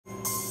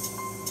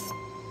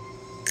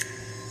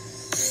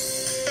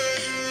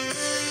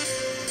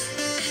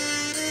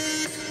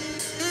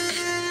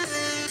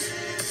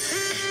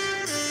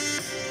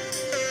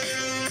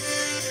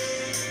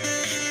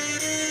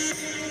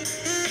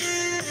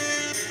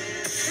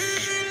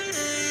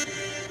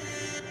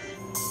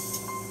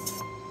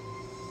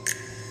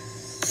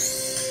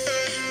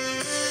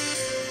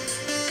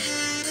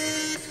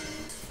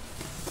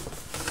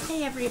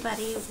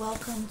everybody,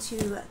 welcome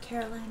to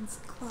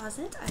Caroline's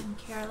Closet. I'm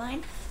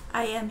Caroline.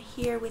 I am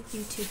here with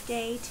you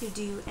today to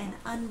do an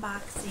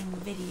unboxing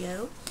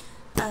video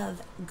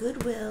of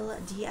Goodwill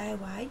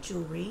DIY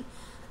jewelry.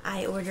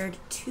 I ordered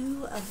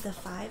 2 of the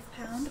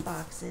 5-pound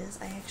boxes.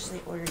 I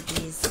actually ordered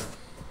these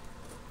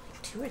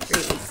 2 or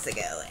 3 weeks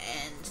ago,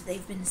 and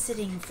they've been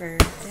sitting for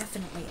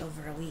definitely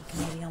over a week,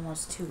 maybe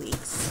almost 2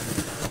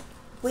 weeks,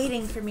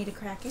 waiting for me to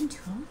crack into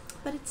them.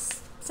 But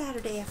it's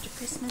Saturday after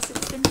Christmas.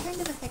 It's been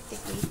kind of a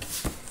hectic week.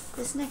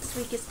 This next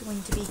week is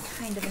going to be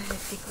kind of a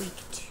hectic week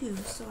too,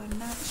 so I'm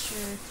not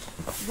sure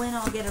when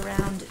I'll get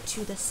around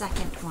to the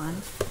second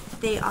one.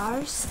 They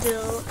are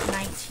still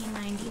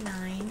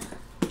 $19.99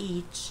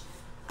 each,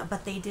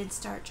 but they did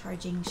start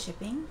charging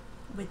shipping,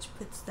 which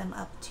puts them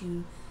up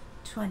to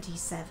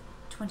 $27.98.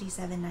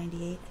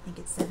 I think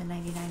it's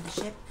 $7.99 to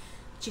ship.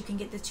 But you can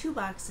get the 2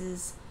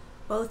 boxes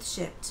both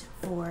shipped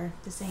for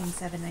the same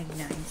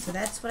 $7.99. So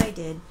that's what I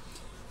did.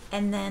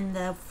 And then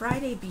the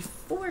Friday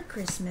before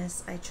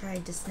Christmas, I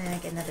tried to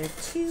snag another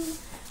 2,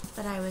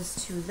 but I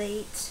was too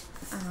late.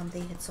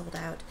 They had sold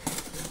out.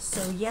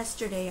 So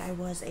yesterday I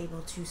was able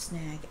to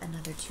snag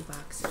another 2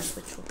 boxes,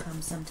 which will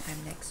come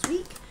sometime next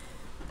week.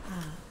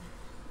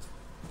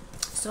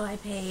 So I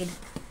paid,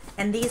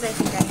 and these I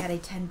think I had a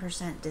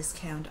 10%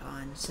 discount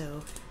on,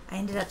 so I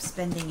ended up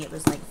spending, it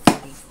was like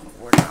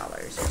 $34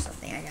 or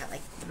something. I got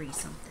like 3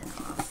 something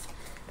off.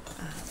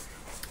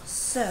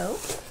 So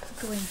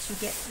I'm going to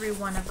get through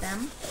one of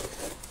them.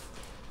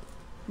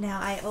 Now,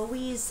 I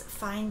always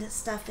find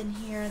stuff in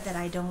here that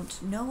I don't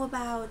know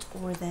about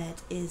or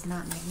that is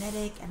not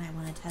magnetic, and I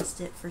want to test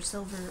it for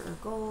silver or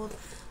gold,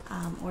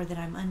 or that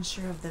I'm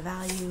unsure of the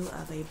value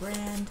of a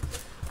brand,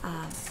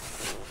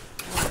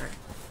 or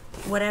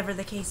whatever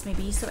the case may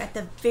be. So at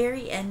the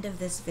very end of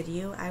this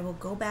video, I will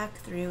go back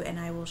through and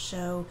I will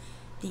show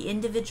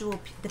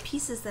the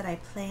pieces that I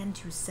plan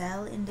to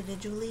sell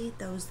individually,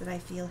 those that I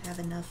feel have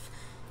enough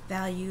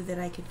value that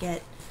I could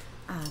get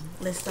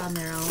list on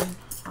their own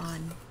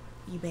on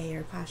eBay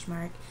or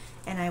Poshmark,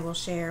 and I will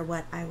share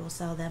what I will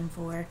sell them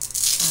for,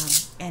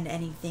 and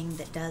anything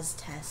that does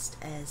test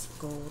as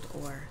gold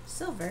or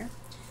silver.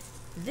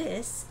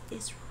 This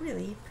is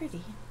really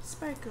pretty,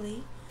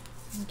 sparkly.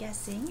 I'm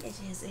guessing it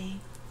is a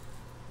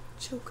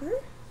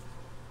choker.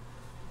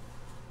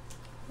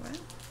 Wow,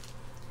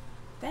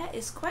 that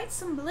is quite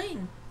some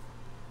bling.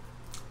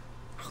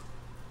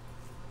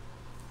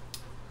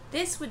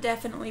 This would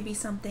definitely be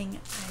something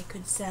I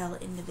could sell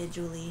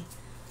individually,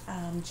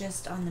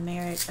 just on the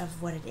merit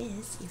of what it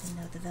is, even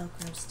though the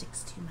Velcro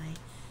sticks to my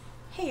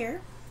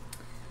hair.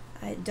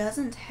 It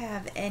doesn't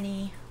have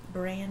any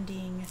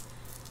branding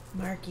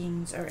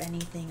markings or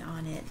anything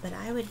on it, but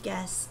I would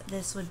guess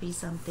this would be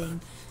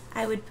something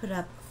I would put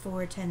up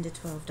for $10 to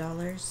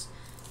 $12,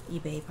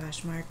 eBay,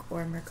 Poshmark,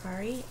 or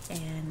Mercari,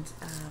 and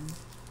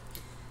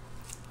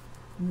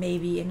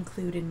maybe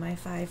include in my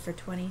 5 for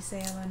 $20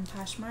 sale on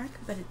Poshmark.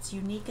 But it's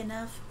unique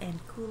enough and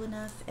cool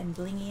enough and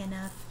blingy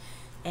enough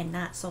and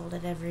not sold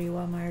at every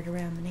Walmart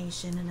around the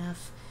nation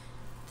enough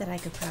that I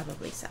could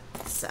probably sell.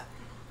 So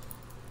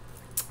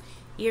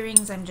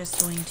earrings I'm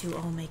just going to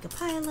all make a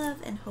pile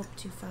of and hope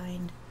to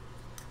find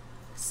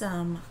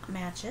some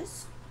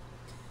matches.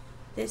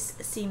 This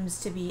seems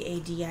to be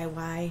a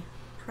DIY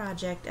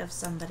project of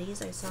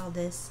somebody's. I saw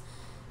this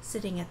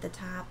sitting at the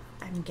top.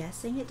 I'm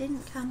guessing it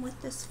didn't come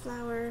with this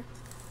flower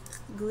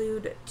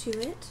glued to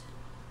it,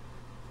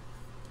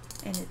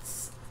 and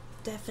it's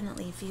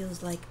definitely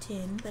feels like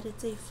tin, but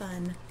it's a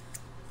fun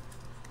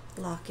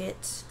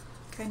locket,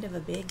 kind of a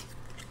big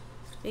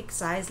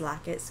size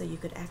locket, so you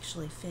could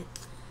actually fit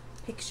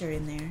a picture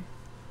in there.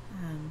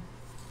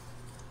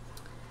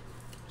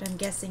 But I'm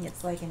guessing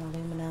it's like an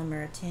aluminum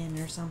or a tin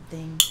or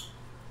something.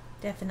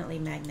 Definitely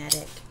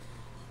magnetic,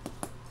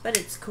 but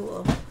it's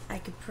cool. I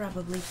could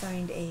probably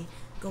find a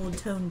gold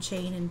tone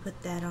chain and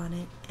put that on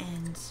it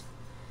and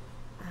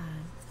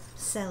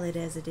sell it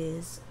as it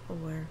is,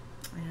 or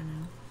I don't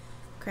know,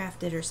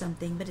 craft it or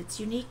something. But it's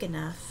unique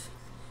enough.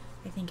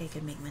 I think I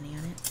could make money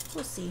on it.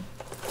 We'll see.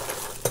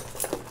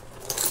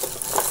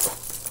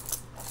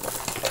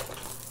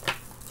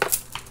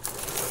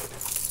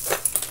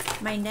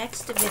 My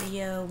next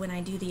video, when I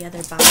do the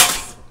other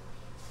box,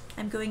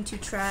 I'm going to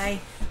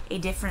try a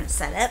different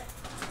setup.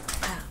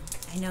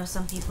 I know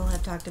some people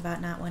have talked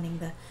about not wanting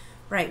the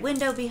bright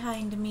window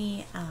behind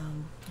me.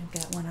 I've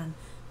got one on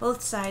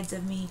both sides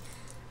of me,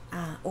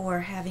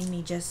 or having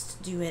me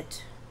just do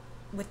it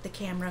with the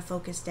camera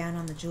focused down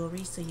on the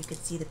jewelry so you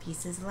could see the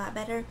pieces a lot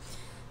better.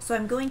 So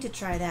I'm going to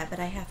try that, but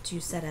I have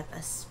to set up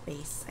a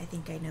space. I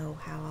think I know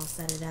how I'll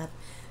set it up.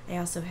 I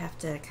also have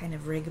to kind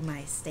of rig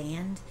my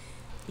stand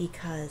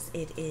because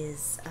it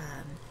is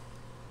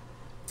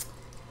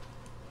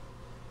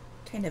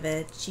kind of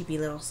a cheapy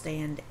little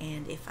stand,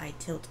 and if I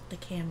tilt the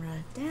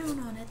camera down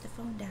on it, the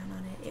phone down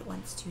on it, it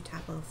wants to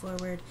topple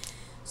forward.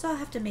 So I'll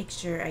have to make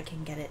sure I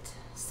can get it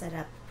set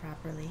up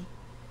properly.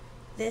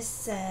 This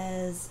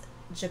says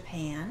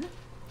Japan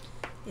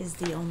is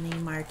the only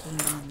marking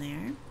on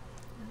there,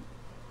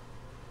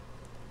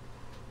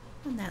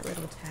 on that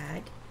little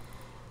tag.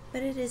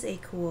 but it is a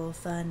cool,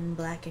 fun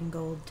black and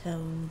gold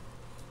tone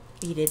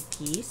beaded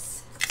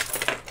piece.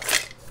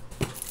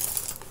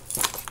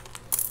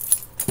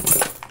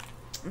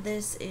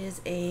 This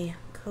is a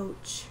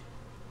Coach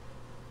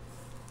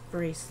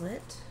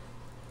bracelet.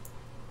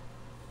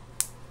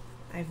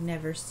 I've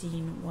never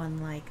seen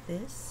one like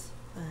this,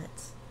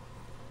 but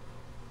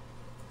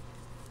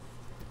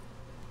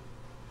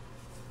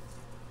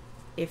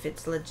if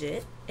it's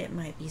legit, it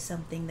might be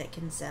something that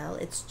can sell.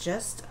 It's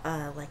just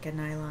like a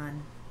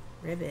nylon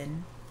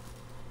ribbon,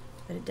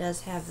 but it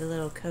does have the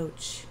little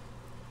Coach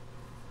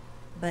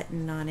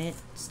button on it,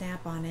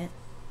 snap on it.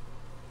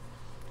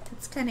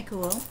 It's kind of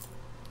cool.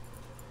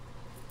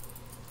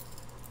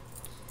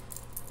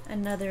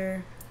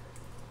 Another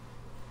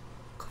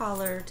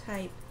collar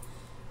type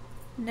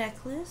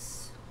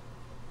necklace.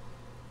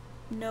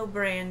 No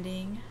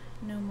branding,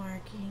 no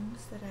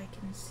markings that I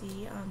can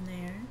see on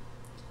there.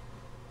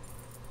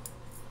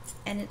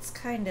 And it's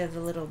kind of a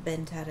little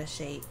bent out of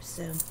shape,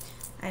 so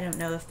I don't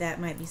know if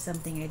that might be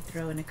something I'd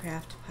throw in a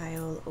craft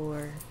pile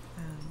or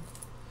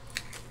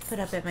put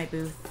up at my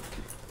booth,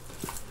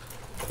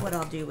 what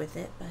I'll do with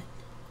it. But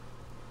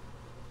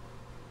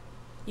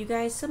you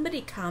guys,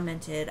 somebody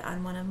commented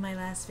on one of my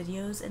last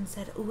videos and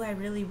said, "Ooh, I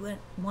really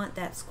want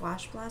that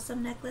squash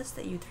blossom necklace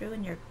that you threw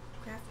in your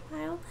craft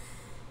pile."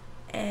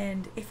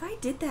 And if I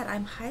did that,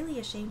 I'm highly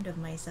ashamed of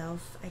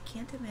myself. I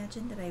can't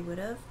imagine that I would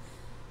have.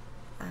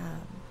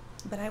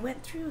 But I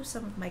went through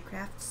some of my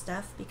craft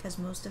stuff because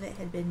most of it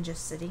had been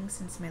just sitting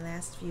since my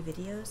last few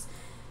videos,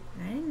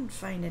 and I didn't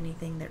find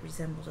anything that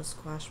resembled a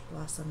squash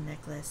blossom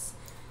necklace.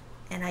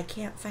 And I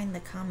can't find the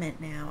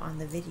comment now on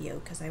the video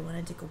because I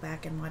wanted to go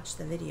back and watch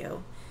the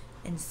video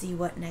and see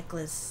what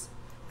necklace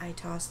I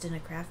tossed in a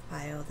craft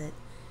pile that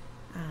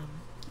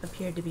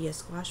appeared to be a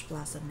squash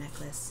blossom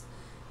necklace.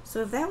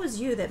 So if that was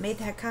you that made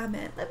that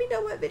comment, let me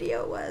know what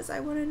video it was.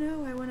 I want to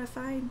know. I want to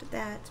find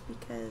that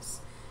because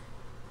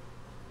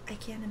I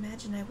can't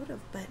imagine I would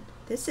have. But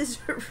this is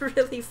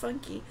really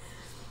funky,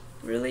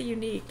 really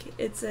unique.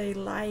 It's a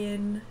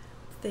lion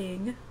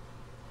thing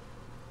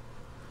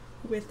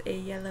with a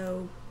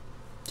yellow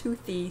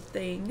toothy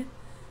thing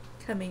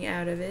coming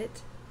out of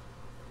it.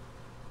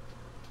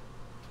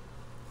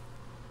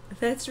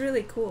 That's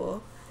really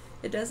cool.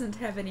 It doesn't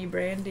have any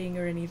branding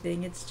or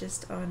anything. It's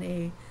just on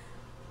a,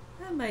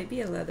 that might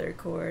be a leather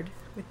cord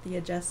with the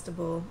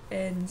adjustable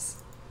ends.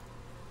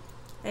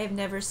 I have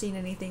never seen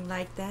anything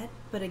like that,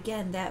 but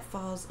again, that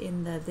falls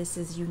in the "this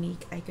is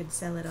unique, I could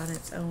sell it on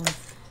its own"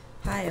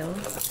 pile.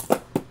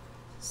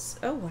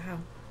 Oh wow.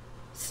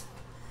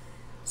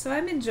 So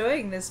I'm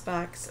enjoying this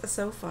box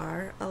so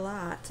far a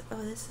lot.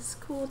 Oh, this is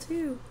cool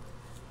too.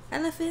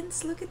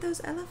 Elephants, look at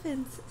those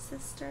elephants. It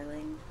says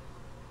sterling.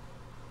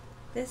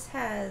 This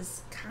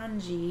has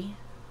kanji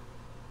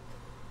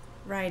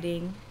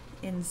writing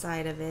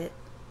inside of it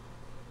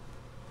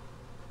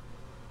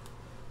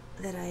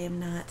that I am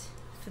not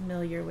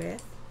familiar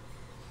with.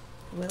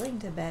 Willing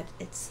to bet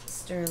it's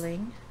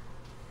sterling.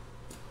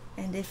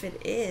 And if it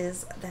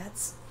is,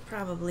 that's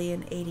probably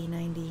an $80,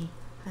 $90,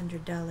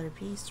 $100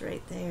 piece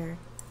right there.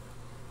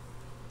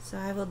 So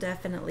I will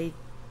definitely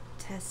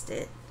test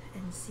it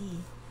and see.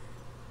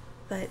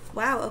 But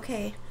wow,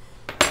 okay.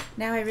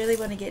 Now I really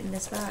want to get in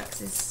this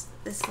box.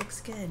 This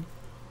looks good.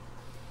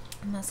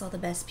 Unless all the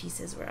best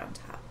pieces were on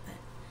top. But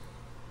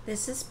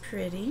this is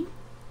pretty.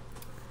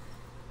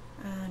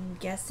 I'm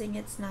guessing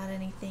it's not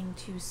anything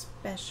too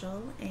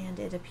special, and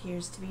it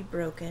appears to be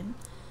broken.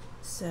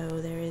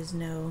 So there is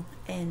no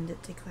end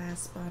to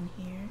clasp on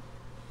here.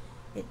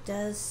 It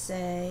does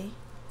say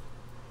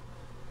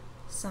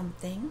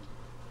something.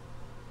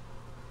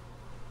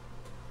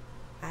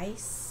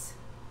 Ice.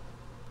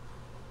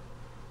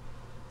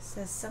 It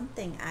says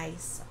something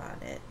ice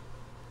on it.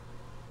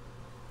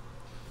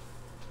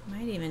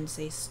 Might even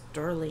say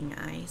sterling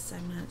ice,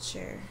 I'm not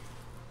sure.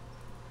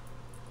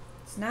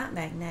 It's not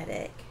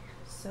magnetic,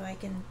 so I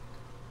can,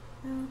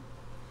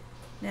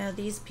 no,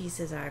 these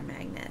pieces are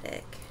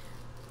magnetic.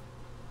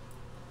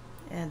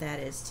 And that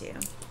is too.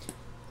 It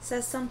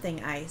says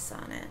something ice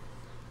on it.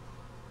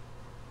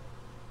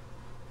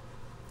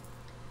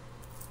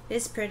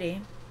 It's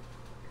pretty.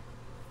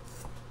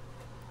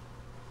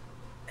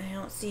 I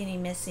don't see any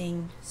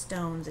missing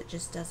stones. It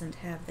just doesn't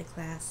have the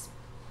clasp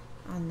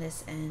on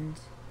this end.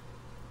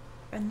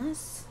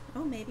 Unless,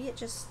 oh, maybe it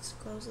just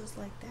closes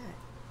like that.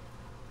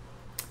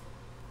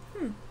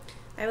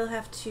 I will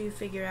have to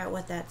figure out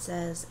what that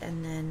says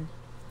and then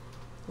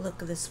look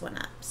this one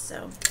up.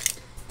 So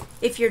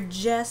if you're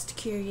just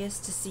curious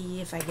to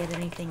see if I get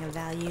anything of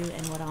value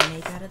and what I'll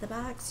make out of the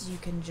box, you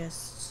can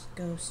just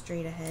go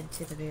straight ahead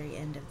to the very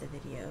end of the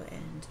video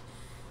and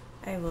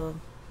I will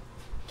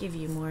give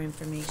you more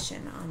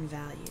information on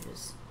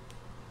values.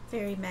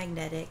 Very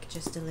magnetic,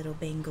 just a little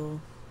bangle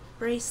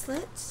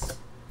bracelet.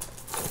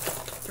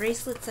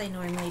 Bracelets I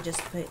normally just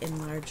put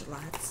in large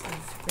lots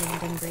of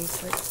random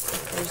bracelets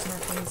if there's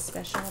nothing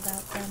special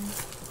about them.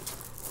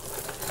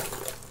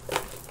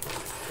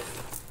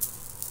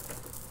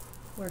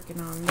 Working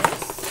on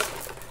this.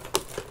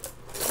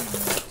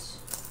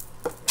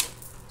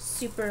 Not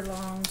super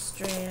long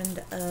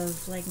strand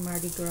of like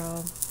Mardi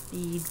Gras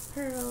bead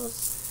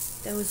pearls.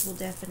 Those will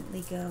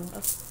definitely go.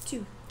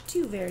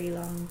 Two very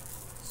long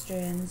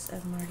strands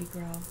of Mardi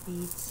Gras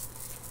beads.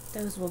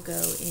 Those will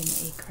go in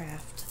a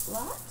craft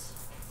lot.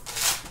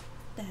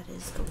 That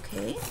is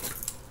okay.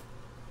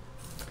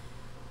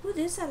 Ooh,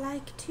 this I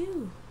like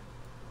too.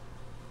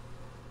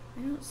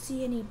 I don't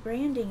see any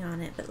branding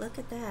on it, but look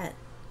at that.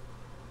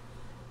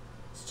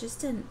 It's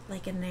just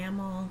like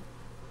enamel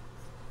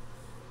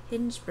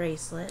hinge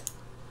bracelet.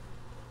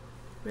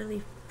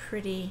 Really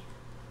pretty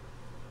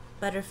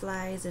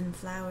butterflies and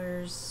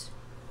flowers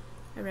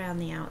around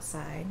the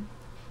outside.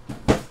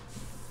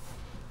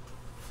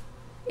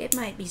 It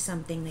might be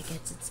something that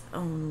gets its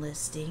own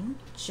listing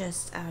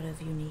just out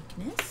of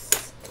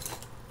uniqueness.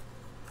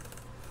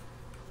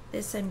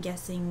 This, I'm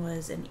guessing,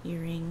 was an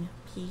earring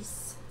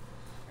piece.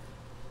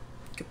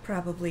 Could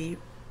probably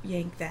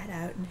yank that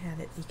out and have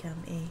it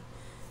become a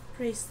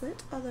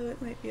bracelet, although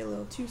it might be a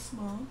little too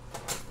small.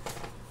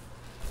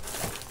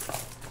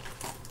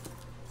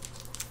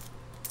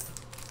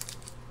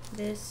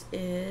 This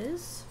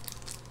is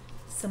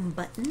some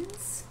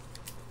buttons.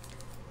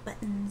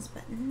 Buttons.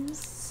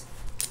 Let's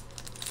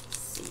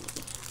see.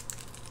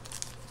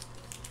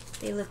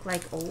 They look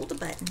like old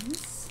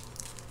buttons.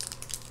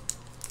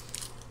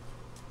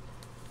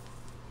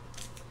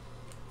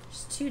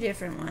 There's two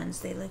different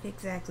ones. They look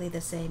exactly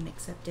the same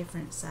except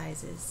different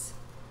sizes.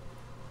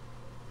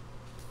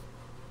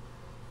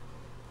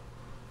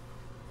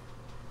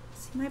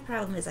 See, my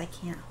problem is I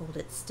can't hold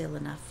it still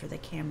enough for the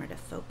camera to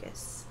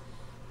focus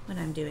when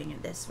I'm doing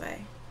it this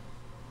way.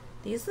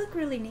 These look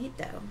really neat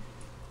though.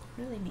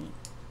 Really neat.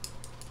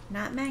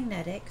 Not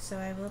magnetic, so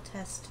I will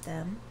test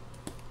them.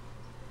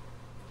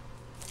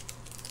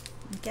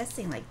 I'm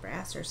guessing like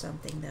brass or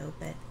something though,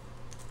 but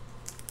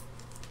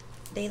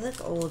they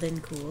look old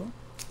and cool.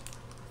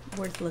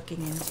 Worth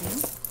looking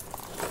into.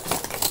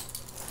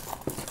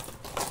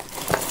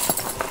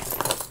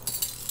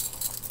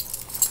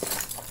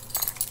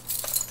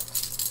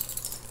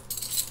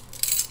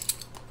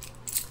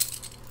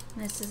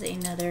 This is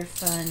another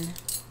fun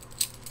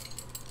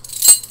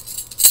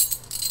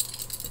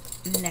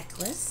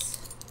necklace.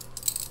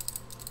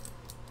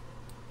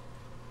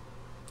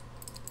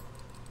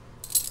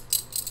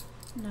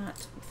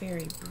 Not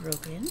very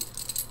broken.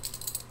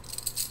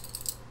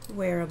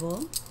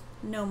 Wearable.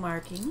 No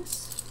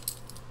markings.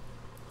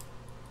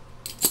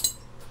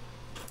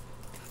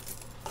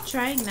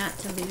 Trying not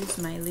to lose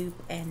my loop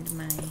and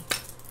my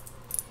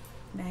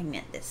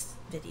magnet this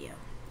video.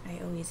 I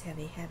always have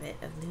a habit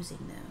of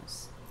losing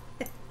those.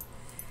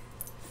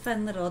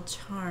 Fun little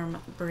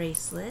charm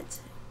bracelet.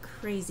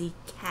 Crazy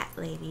cat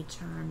lady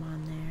charm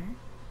on there.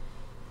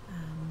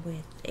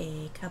 With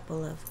a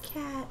couple of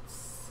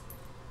cats.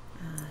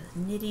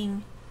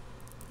 Knitting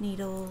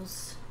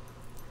needles.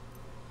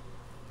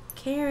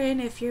 Karen,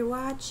 if you're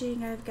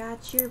watching, I've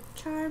got your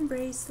charm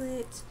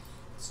bracelet.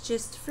 It's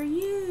just for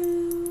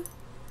you.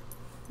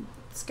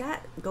 It's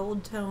got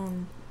gold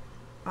tone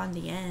on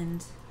the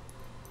end.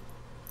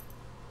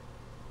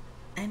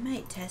 I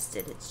might test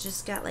it. It's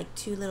just got like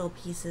two little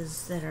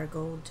pieces that are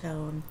gold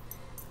tone,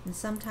 and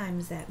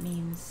sometimes that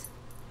means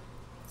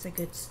it's a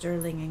good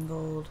sterling and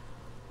gold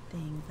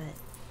thing, but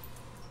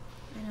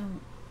I don't.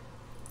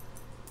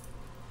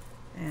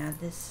 Yeah,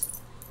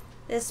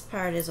 this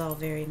part is all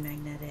very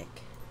magnetic,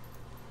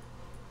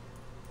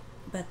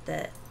 but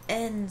the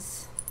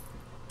ends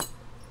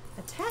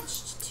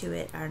attached to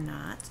it are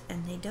not,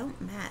 and they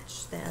don't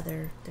match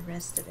the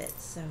rest of it.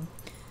 So,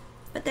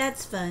 but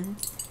that's fun.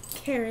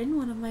 Karen,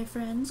 one of my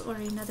friends, or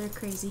another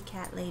crazy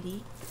cat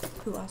lady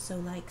who also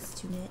likes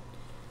to knit,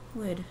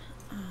 would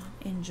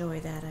enjoy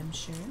that, I'm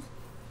sure.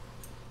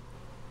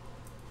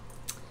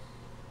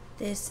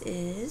 This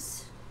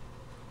is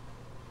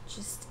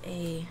just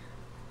a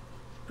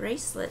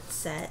bracelet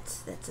set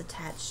that's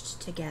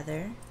attached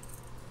together.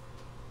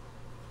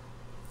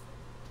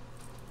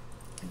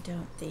 I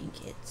don't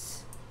think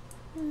it's...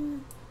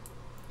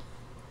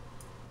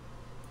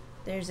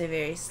 There's a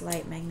very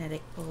slight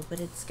magnetic pull, but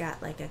it's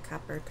got like a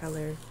copper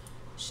color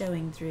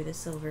showing through the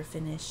silver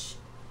finish.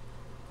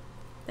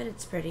 But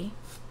it's pretty.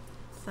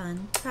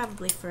 Fun.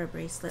 Probably for a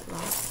bracelet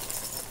lock.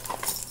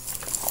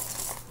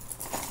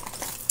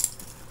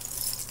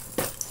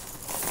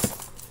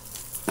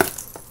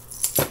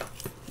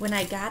 When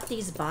I got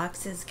these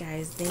boxes,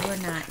 guys, they were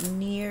not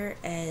near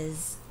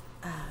as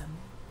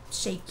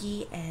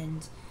shaky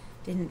and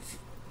didn't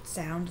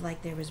sound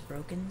like there was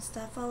broken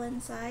stuff all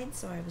inside,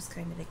 so I was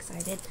kind of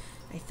excited.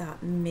 I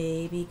thought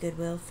maybe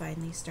Goodwill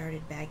finally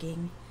started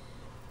bagging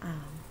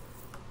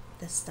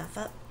the stuff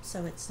up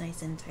so it's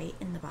nice and tight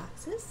in the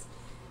boxes,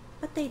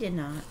 but they did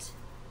not.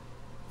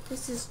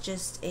 This is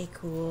just a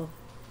cool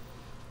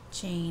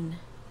chain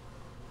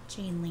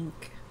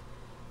link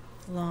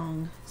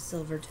long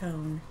silver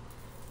tone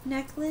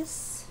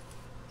necklace.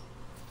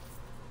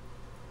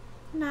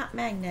 Not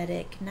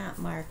magnetic, not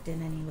marked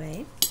in any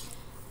way.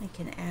 I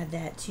can add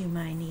that to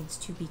my needs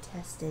to be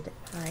tested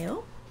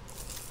pile.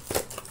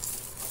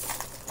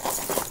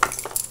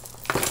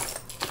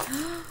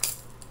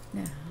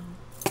 No.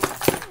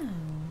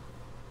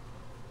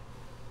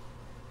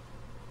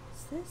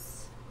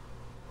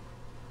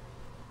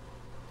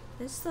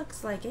 This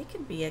looks like it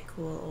could be a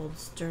cool old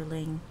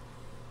sterling.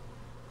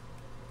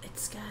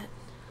 It's got,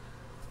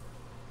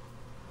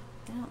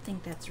 I don't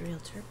think that's real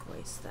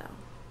turquoise though.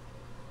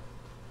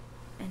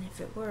 And if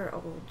it were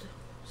old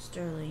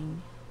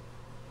sterling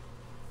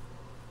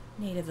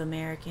Native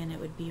American, it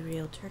would be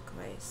real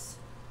turquoise.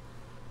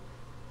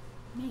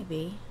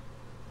 Maybe.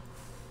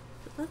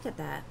 But look at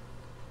that.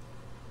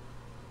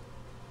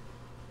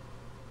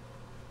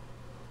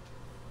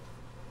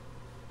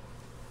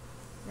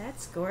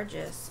 That's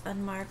gorgeous.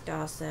 Unmarked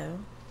also.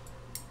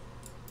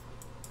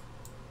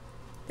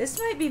 This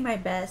might be my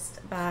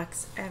best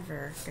box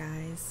ever,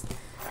 guys.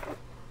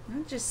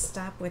 I'll just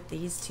stop with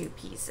these two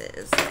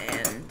pieces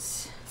and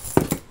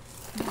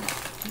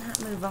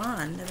not move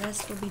on. The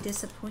rest will be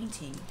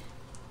disappointing.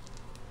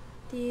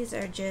 These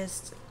are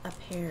just a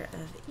pair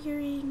of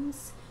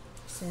earrings.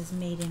 It says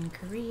made in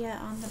Korea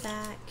on the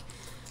back.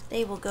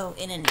 They will go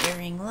in an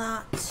earring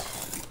lot.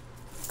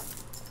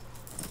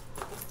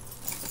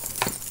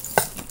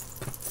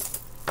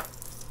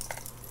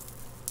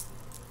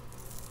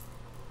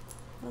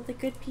 All the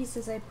good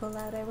pieces I pull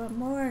out, I want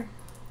more.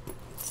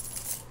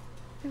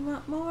 I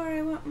want more,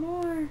 I want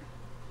more.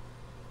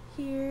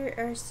 Here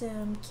are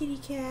some kitty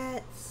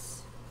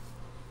cats.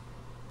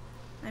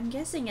 I'm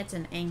guessing it's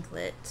an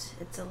anklet.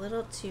 It's a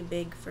little too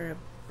big for a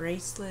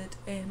bracelet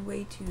and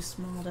way too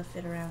small to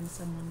fit around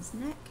someone's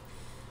neck.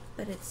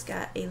 But it's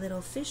got a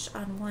little fish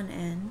on one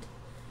end,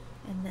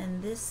 and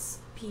then this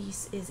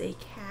piece is a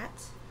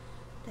cat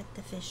that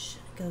the fish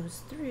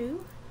goes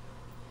through,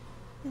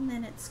 and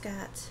then it's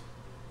got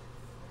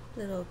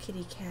little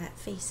kitty cat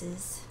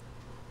faces,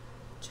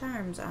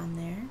 charms on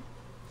there.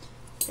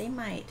 They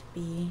might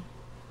be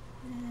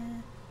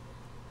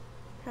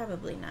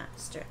probably not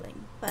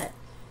sterling, but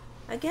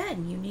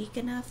again, unique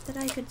enough that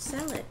I could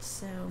sell it.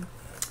 So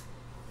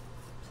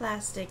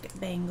plastic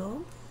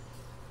bangle,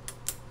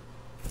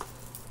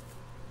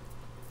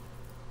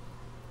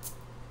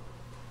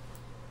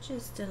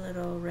 just a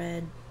little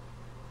red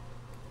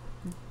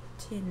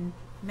tin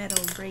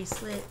metal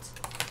bracelet,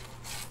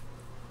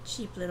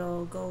 cheap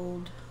little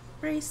gold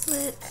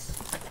bracelet.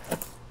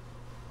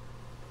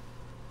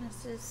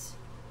 This is,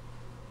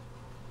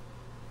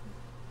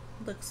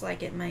 looks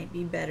like it might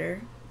be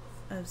better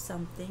of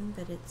something,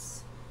 but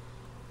it's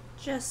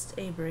just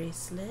a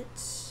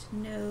bracelet,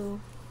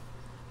 no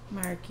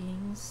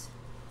markings,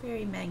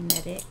 very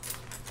magnetic.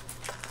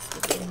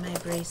 It's in my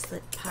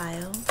bracelet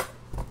pile.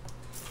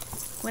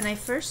 When I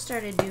first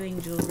started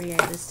doing jewelry,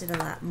 I listed a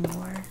lot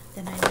more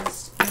than I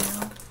list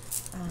now.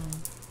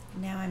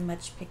 Now I'm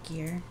much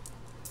pickier.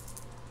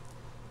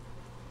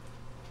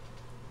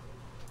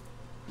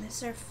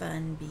 These are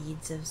fun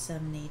beads of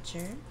some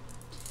nature.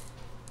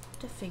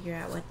 To figure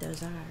out what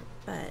those are,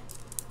 but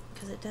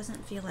because it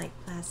doesn't feel like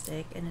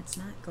plastic and it's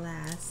not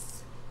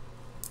glass,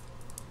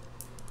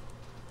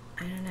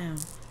 I don't know,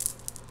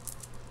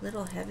 a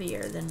little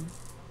heavier than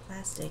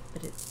plastic,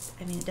 but it's,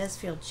 I mean, it does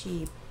feel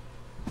cheap.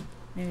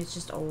 Maybe it's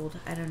just old,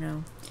 I don't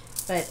know,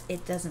 but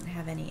it doesn't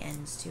have any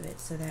ends to it,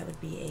 so that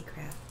would be a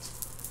craft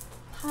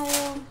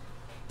pile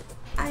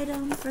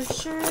item for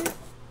sure.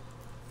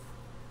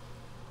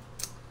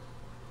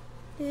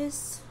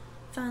 This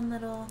fun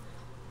little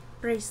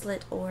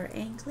bracelet or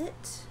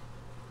anklet,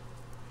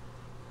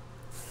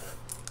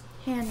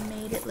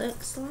 handmade it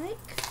looks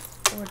like,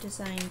 or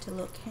designed to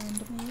look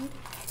handmade.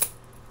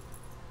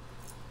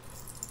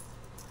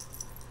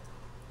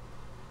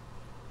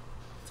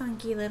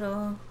 Funky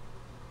little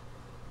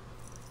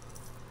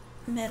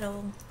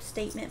metal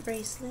statement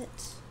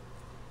bracelet,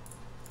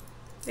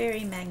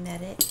 very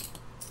magnetic.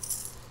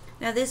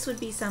 Now this would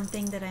be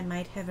something that I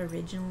might have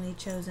originally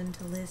chosen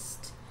to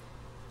list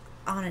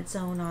on its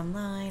own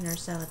online or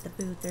sell at the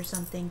booth or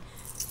something,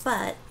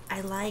 but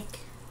I like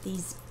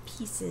these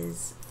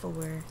pieces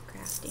for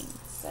crafting.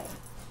 So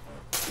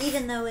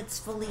even though it's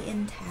fully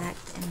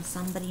intact and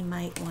somebody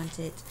might want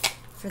it,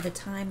 for the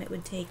time it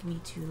would take me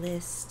to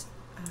list,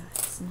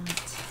 it's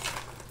not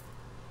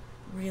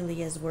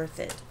really as worth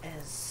it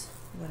as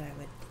what I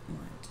would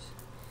want.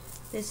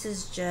 This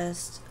is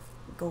just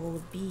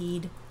gold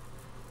bead,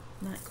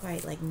 not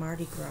quite like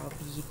Mardi Gras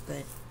bead,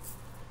 but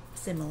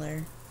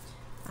similar.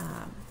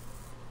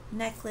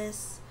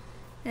 Necklace.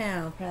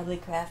 Now I'll probably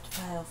craft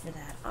pile for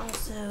that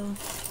also.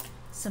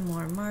 Some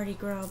more Mardi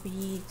Gras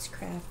beads,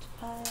 craft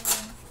pile.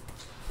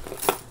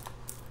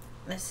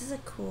 This is a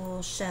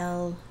cool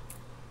shell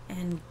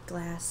and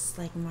glass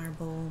like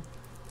marble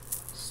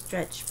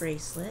stretch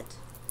bracelet.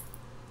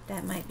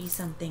 That might be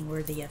something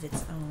worthy of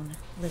its own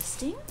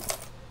listing.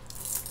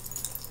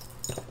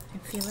 I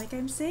feel like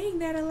I'm saying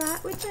that a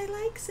lot, which I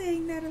like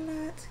saying that a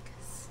lot,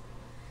 because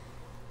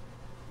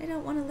I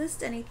don't want to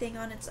list anything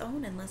on its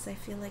own unless I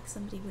feel like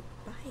somebody would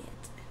buy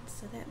it. And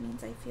so that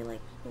means I feel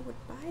like people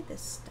would buy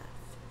this stuff.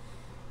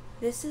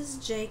 This is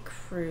J.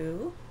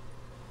 Crew,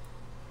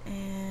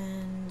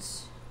 and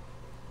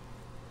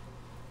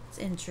it's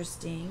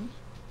interesting.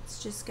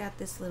 It's just got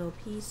this little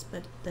piece,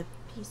 but the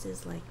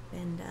pieces like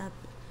bend up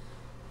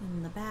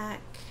in the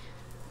back.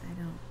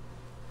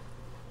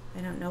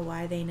 I don't know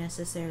why they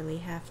necessarily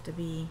have to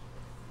be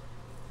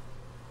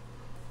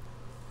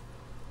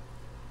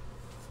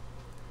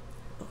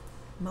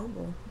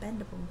mobile,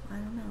 bendable, I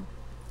don't know.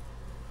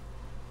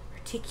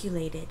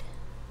 Articulated.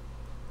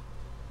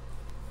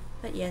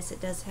 But yes,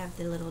 it does have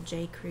the little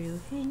J.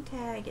 Crew hang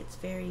tag. It's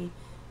very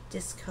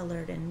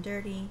discolored and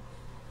dirty,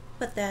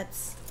 but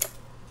that's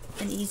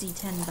an easy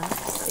 10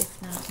 bucks,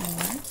 if not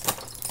more.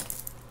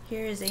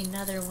 Here is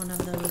another one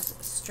of those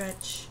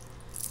stretch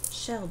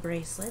shell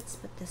bracelets,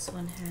 but this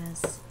one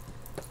has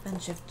a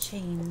bunch of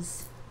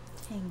chains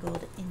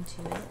tangled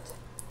into it.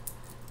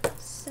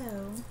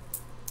 So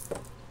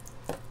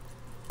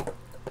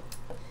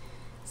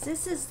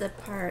this is the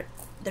part,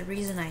 the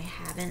reason I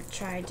haven't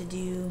tried to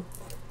do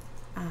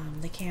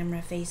the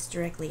camera face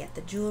directly at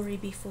the jewelry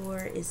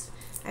before is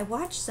I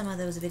watched some of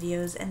those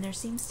videos and there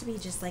seems to be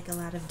just like a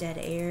lot of dead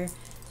air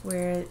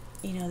where,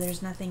 you know,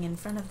 there's nothing in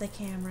front of the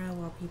camera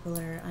while people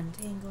are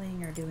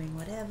untangling or doing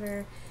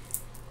whatever,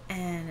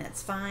 and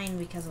it's fine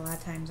because a lot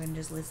of times I'm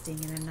just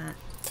listening and I'm not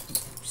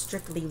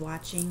strictly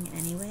watching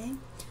anyway.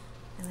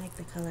 I like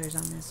the colors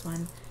on this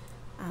one,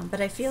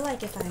 but I feel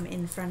like if I'm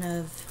in front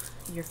of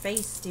your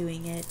face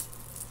doing it,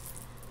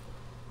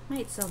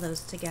 might sell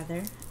those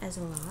together as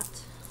a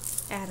lot,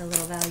 add a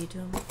little value to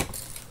them.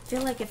 I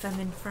feel like if I'm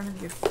in front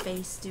of your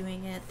face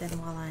doing it, then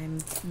while I'm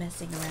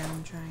messing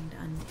around trying to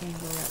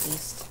untangle, at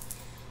least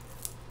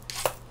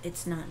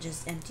it's not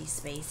just empty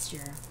space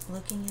you're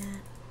looking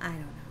at. I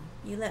don't know.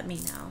 You let me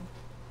know.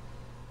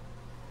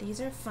 These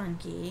are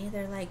funky.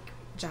 They're like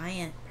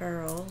giant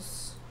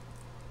pearls.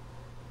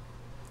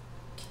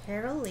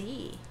 Carol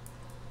Lee.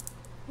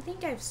 I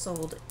think I've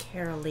sold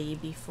Carol Lee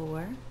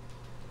before.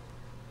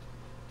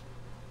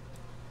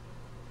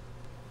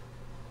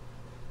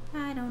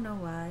 I don't know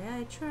why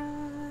I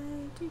try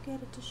to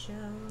get it to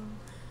show,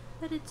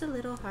 but it's a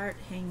little heart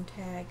hang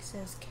tag.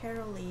 Says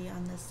Carol Lee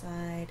on the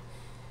side.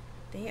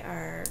 They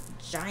are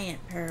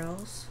giant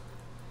pearls,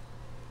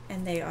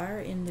 and they are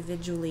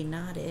individually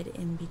knotted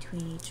in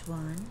between each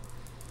one,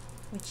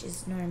 which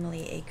is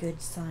normally a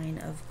good sign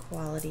of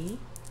quality,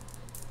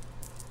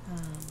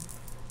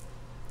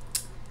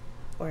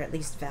 or at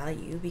least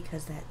value,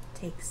 because that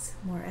takes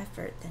more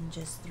effort than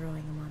just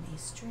throwing them on a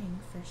string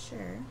for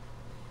sure.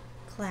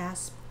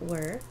 Clasp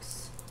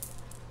works.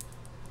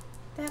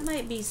 That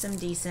might be some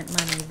decent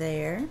money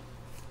there.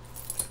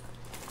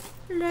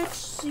 Let's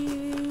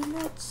see,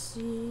 let's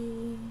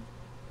see.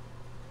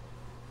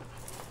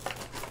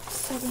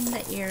 Setting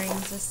the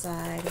earrings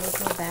aside, we'll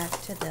go back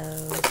to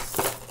those.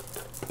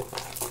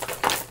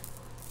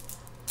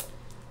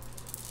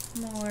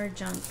 More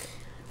junk,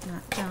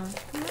 not junk,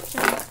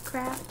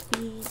 craft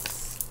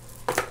beads.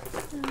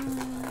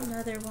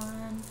 Another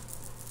one.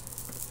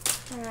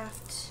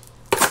 Craft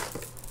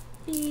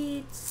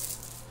beads.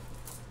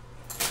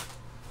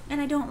 And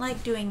I don't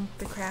like doing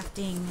the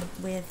crafting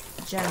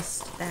with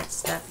just that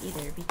stuff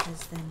either,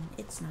 because then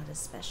it's not as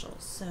special.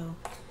 So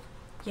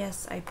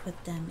yes, I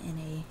put them in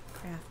a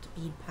craft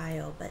bead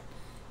pile, but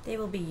they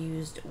will be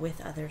used with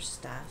other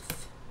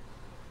stuff.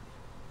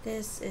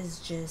 This is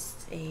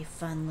just a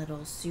fun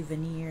little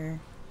souvenir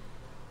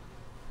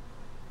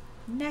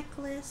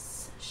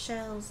necklace,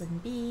 shells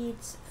and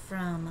beads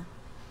from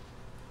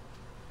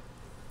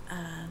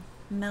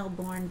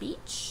Melbourne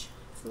Beach,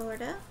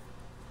 Florida.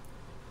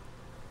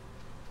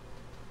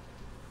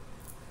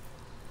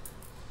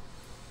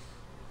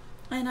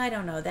 And I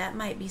don't know, that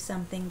might be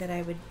something that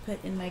I would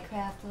put in my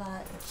craft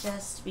lot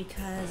just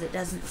because it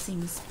doesn't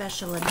seem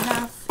special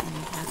enough and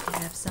you have to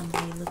have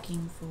somebody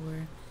looking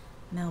for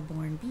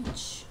Melbourne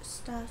Beach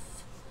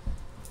stuff.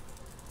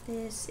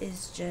 This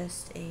is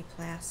just a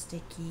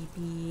plasticky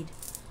bead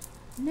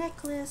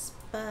necklace,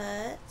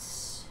 but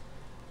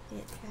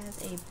it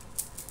has a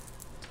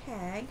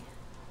tag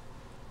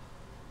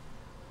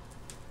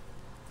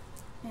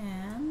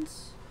and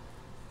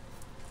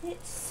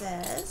it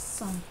says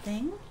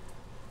something.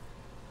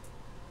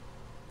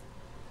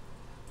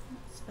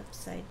 It's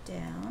upside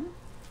down.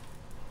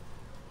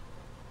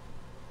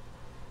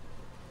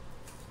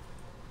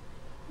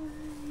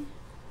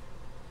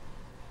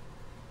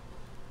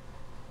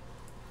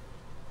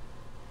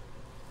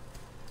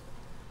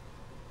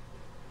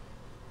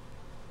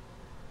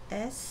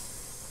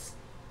 S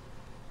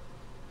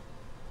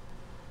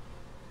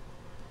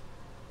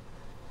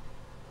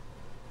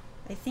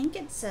I think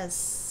it says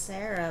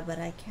Sarah, but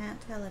I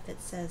can't tell if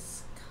it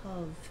says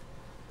Cove.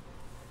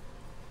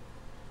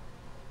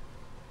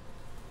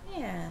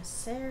 Yeah,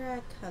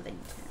 Sarah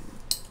Covington.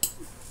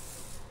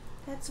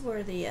 That's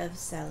worthy of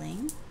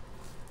selling.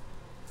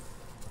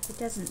 It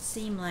doesn't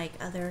seem like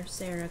other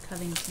Sarah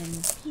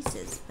Covington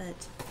pieces,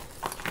 but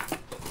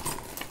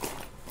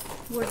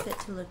worth it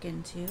to look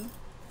into.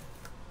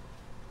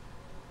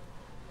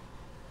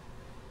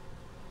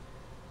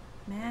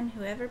 Man,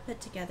 whoever put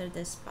together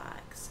this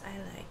box, I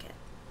like it.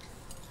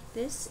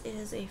 This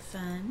is a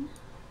fun,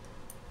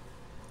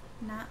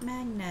 not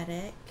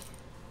magnetic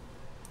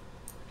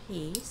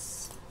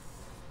piece.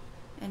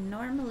 And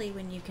normally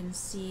when you can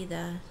see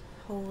the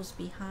holes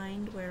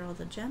behind where all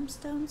the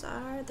gemstones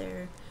are,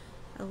 they're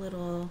a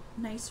little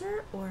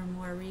nicer or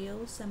more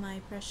real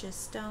semi-precious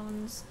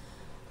stones.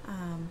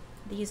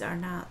 These are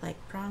not like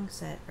prong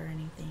set or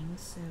anything,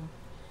 so,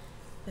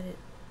 but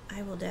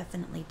I will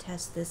definitely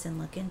test this and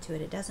look into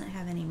it. It doesn't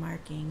have any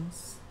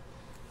markings,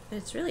 but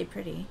it's really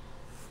pretty.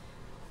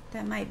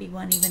 That might be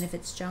one, even if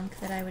it's junk,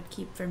 that I would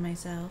keep for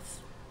myself.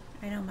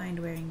 I don't mind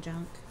wearing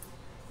junk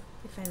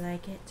if I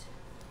like it.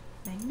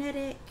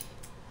 Magnetic,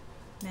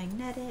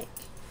 magnetic.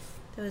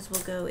 Those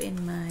will go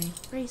in my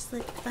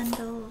bracelet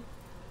bundle.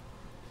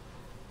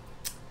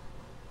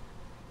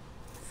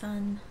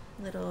 Fun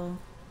little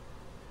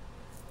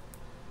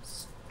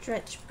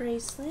stretch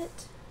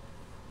bracelet.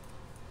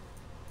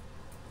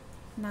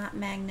 Not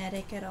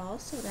magnetic at all,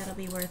 so that'll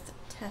be worth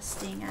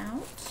testing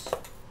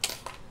out.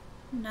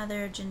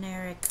 Another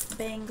generic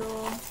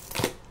bangle.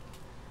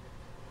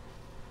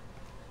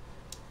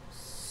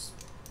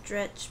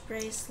 Stretch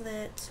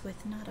bracelet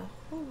with not a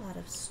whole lot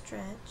of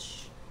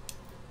stretch,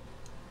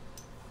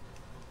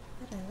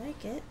 but I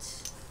like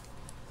it.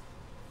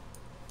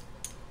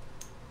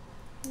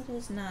 It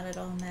is not at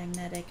all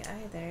magnetic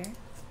either.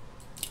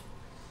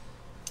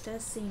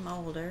 Does seem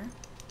older.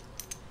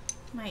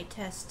 Might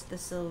test the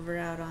silver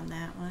out on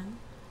that one.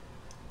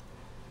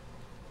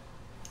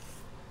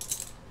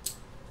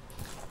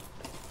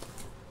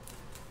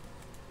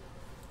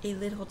 A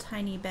little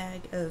tiny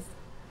bag of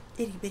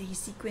itty bitty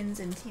sequins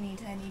and teeny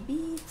tiny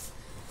beads.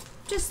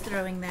 Just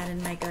throwing that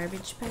in my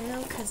garbage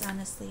pile because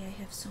honestly I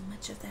have so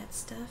much of that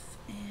stuff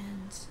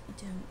and I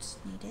don't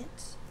need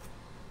it.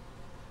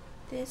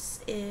 This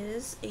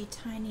is a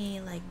tiny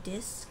like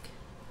disc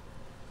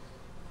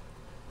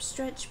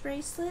stretch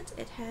bracelet.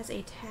 It has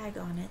a tag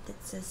on it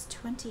that says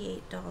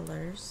 $28. Let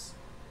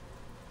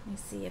me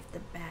see if the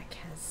back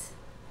has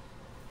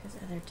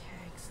other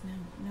tags.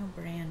 No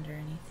brand or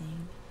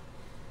anything.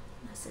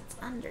 Unless it's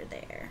under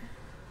there.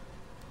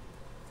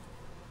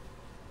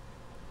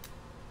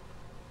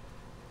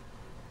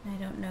 I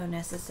don't know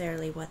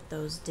necessarily what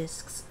those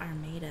discs are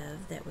made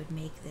of that would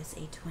make this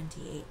a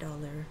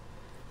 $28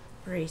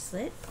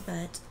 bracelet,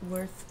 but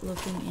worth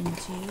looking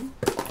into.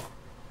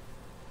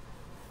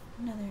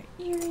 Another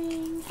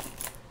earring.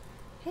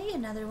 Hey,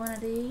 another one of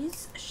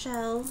these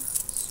shell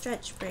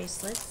stretch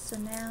bracelets. So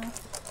now,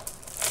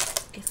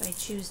 if I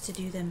choose to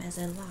do them as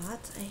a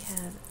lot, I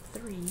have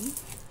 3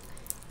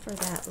 for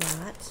that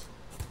lot.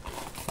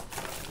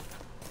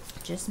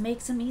 Just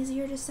makes them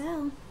easier to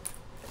sell.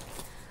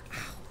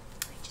 Ow,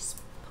 I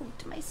just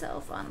poked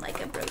myself on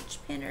like a brooch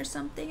pin or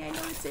something. I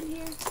know it's in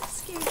here. I'm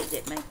scared to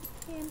dip my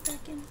hand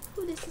back in.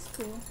 Ooh, this is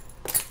cool.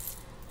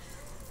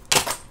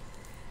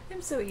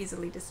 I'm so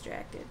easily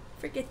distracted.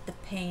 Forget the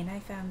pain. I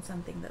found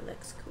something that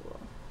looks cool.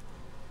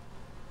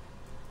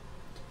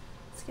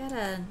 It's got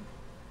a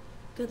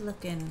good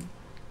looking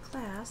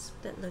clasp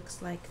that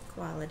looks like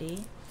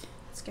quality.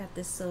 It's got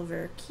this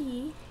silver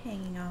key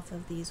hanging off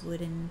of these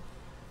wooden,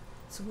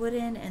 it's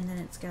wooden, and then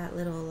it's got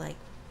little like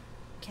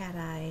cat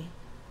eye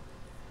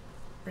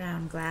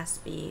brown glass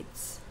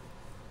beads,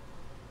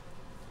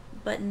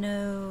 but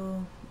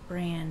no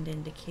brand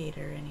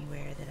indicator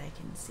anywhere that I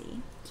can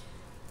see,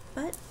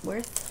 but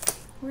worth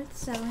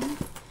selling.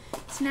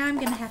 So now I'm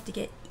gonna have to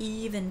get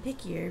even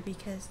pickier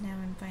because now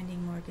I'm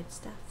finding more good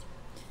stuff.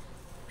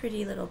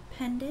 Pretty little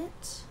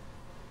pendant.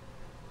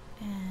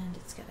 And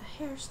it's got a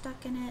hair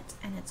stuck in it,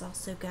 and it's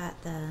also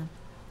got the,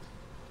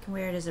 you can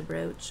wear it as a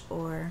brooch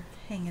or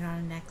hang it on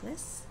a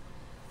necklace.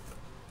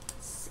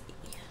 Let's see.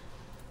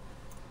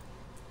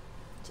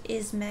 It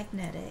is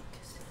magnetic.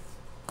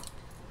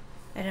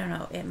 I don't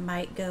know, it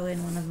might go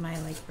in one of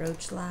my like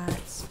brooch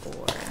lots,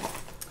 or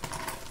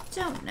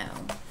don't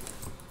know.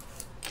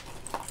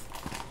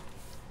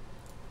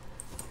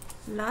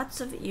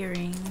 Lots of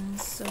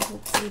earrings, so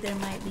hopefully there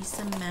might be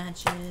some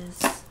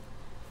matches.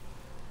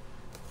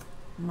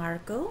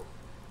 Marco.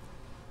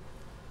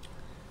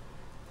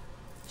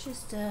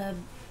 Just a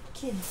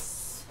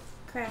kid's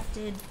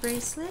crafted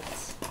bracelet.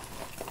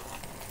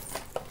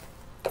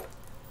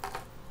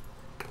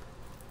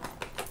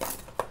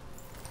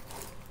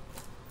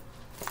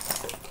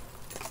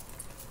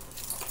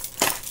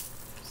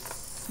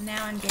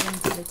 Now I'm getting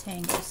to the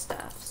tangle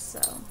stuff,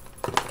 so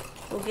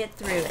we'll get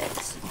through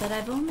it. But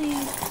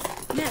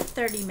I'm at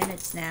 30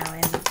 minutes now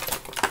and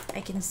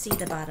I can see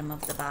the bottom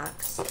of the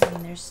box. I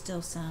mean, there's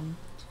still some.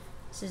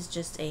 This is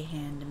just a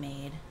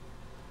handmade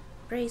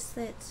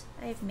bracelet.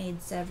 I've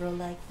made several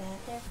like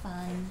that. They're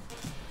fun.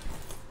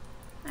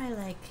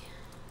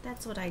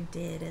 That's what I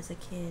did as a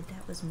kid.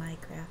 That was my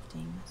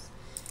craftings.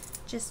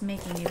 Just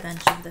making a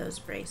bunch of those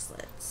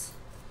bracelets.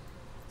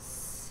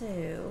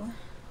 So,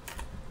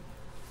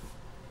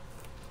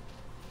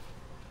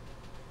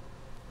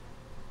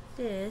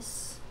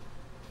 this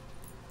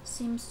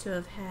seems to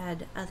have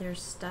had other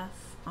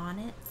stuff on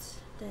it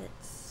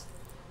that's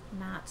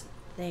not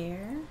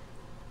there.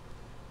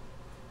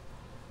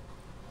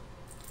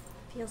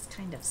 Feels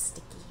kind of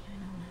sticky, I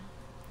don't know.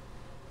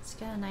 It's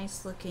got a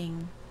nice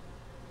looking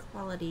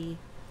quality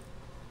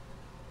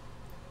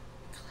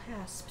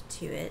clasp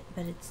to it,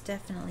 but it's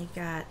definitely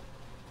got,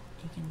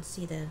 you can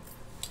see the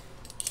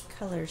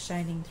color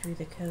shining through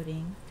the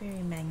coating.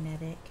 Very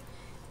magnetic.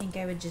 I think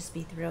I would just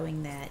be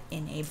throwing that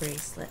in a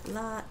bracelet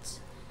lot.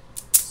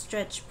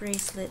 Stretch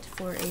bracelet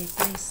for a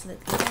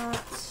bracelet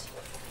lot.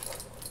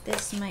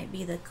 This might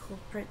be the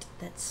culprit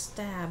that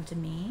stabbed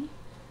me,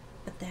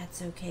 but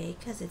that's okay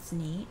because it's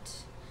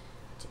neat.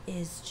 It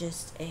is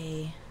just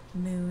a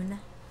moon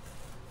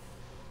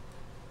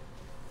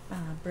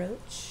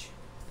brooch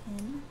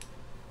pin.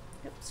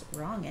 Oops,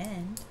 wrong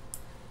end.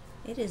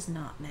 It is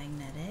not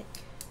magnetic.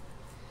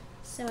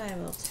 So I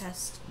will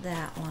test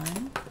that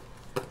one.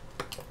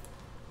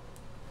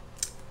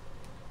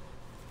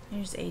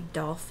 There's a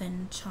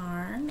dolphin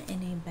charm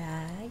in a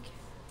bag.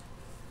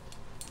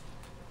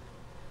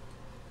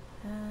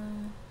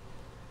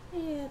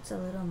 Yeah, it's a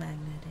little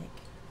magnetic.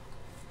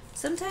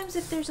 Sometimes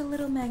if there's a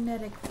little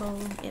magnetic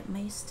pole, it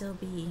may still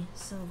be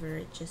silver.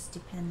 It just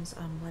depends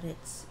on what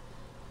it's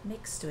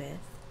mixed with.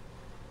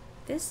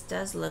 This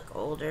does look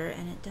older,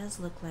 and it does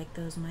look like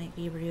those might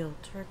be real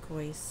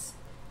turquoise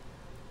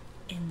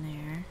in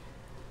there,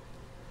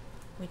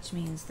 which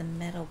means the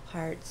metal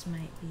parts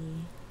might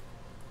be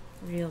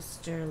real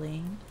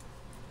sterling.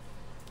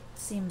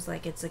 Seems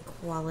like it's a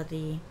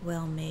quality,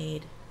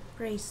 well-made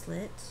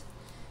bracelet,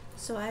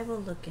 so I will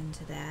look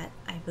into that.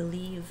 I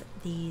believe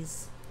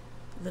these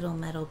little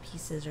metal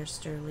pieces are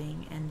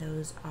sterling and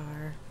those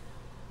are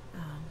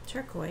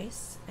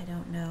turquoise. I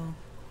don't know.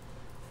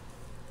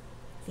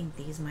 I think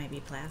these might be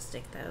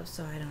plastic though,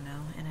 so I don't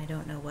know. And I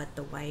don't know what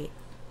the white,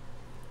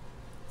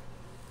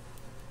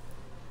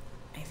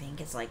 I think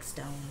it's like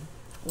stone.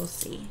 We'll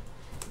see.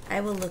 I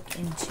will look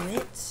into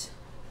it.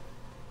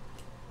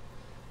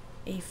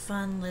 A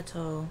fun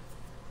little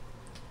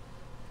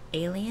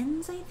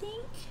aliens, I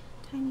think.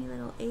 Tiny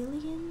little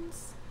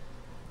aliens.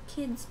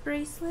 Kids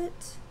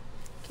bracelet.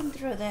 Can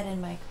throw that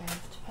in my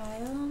craft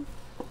pile.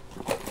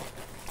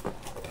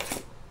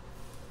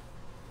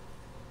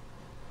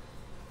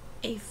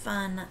 A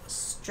fun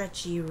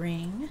stretchy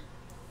ring.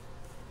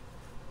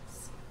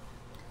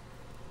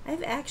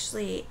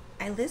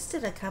 I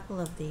listed a couple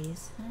of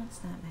these. Oh,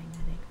 it's not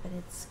magnetic, but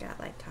it's got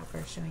like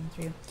copper showing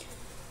through.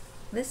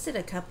 Listed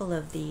a couple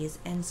of these,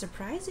 and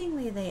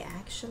surprisingly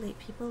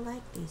people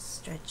like these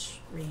stretch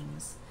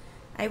rings.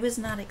 I was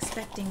not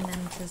expecting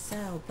them to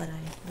sell, but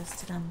I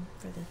listed them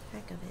for the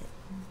heck of it.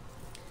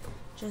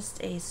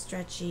 Just a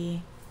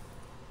stretchy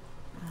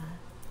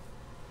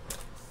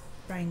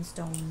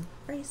rhinestone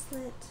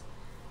bracelet,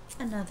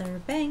 another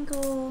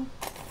bangle,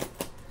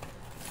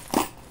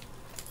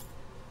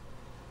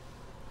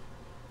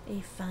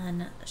 a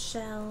fun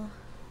shell,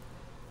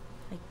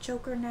 like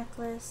choker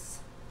necklace.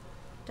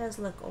 Does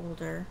look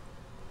older,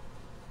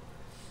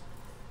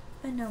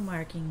 but no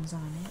markings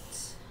on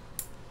it.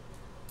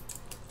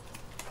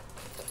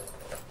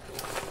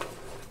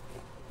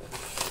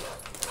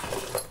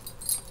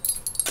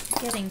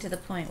 Getting to the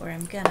point where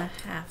I'm gonna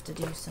have to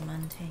do some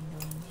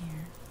untangling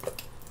here.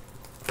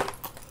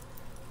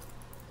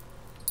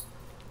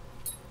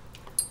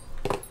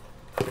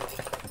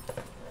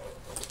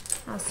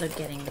 Also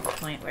getting to the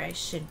point where I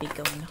should be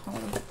going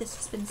home, but this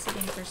has been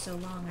sitting for so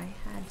long I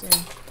had to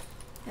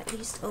at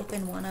least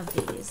open one of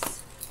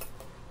these.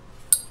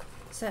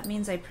 So that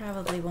means I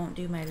probably won't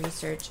do my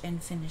research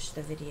and finish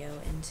the video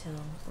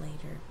until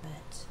later,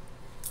 but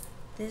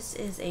this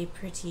is a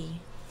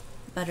pretty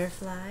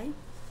butterfly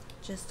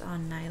just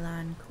on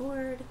nylon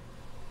cord.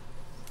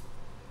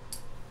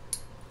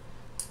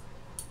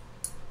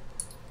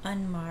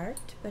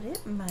 Unmarked, but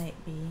it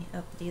might be.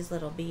 Oh, these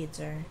little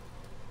beads are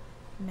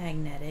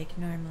magnetic.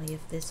 Normally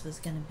if this was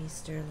going to be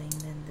sterling,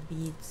 then the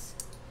beads.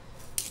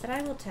 But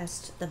I will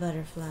test the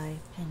butterfly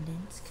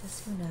pendant,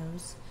 because who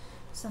knows,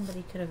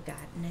 somebody could have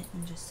gotten it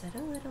and just said,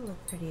 oh, it'll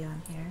look pretty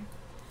on here.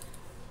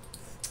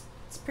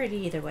 It's pretty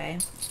either way.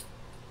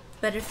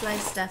 Butterfly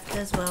stuff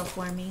does well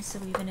for me, so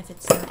even if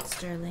it's not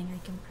sterling,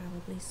 I can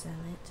probably sell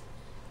it.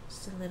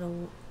 Just a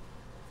little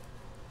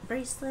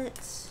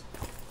bracelet.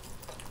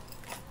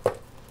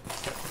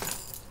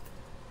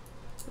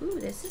 Ooh,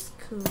 this is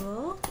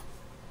cool.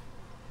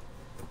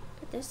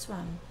 Look at this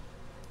one.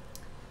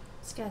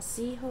 It's got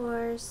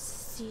seahorse,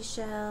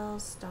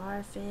 seashells,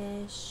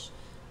 starfish,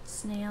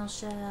 snail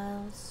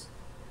shells.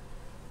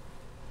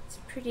 It's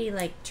a pretty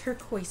like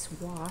turquoise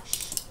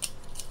wash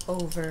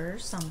over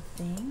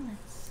something.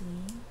 Let's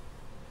see.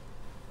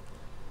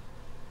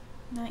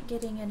 Not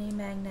getting any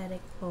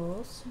magnetic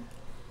poles.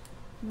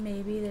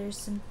 Maybe there's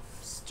some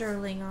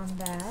sterling on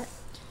that.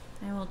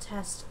 I will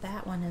test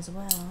that one as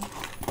well.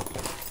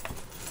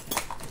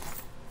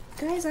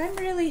 Guys, I'm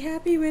really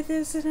happy with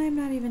this, and I'm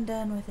not even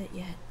done with it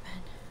yet.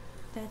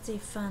 But that's a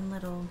fun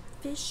little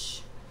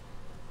fish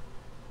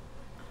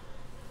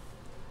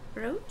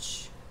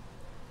brooch.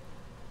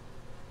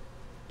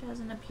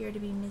 Doesn't appear to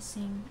be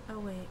missing. Oh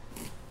wait,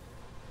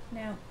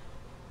 no,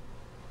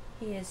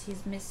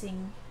 he's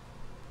missing,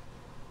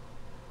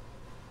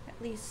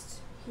 at least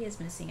he is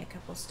missing a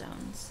couple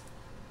stones,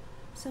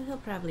 so he'll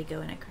probably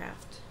go in a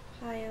craft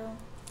pile.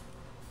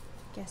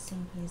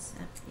 Guessing he's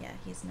yeah,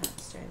 he's not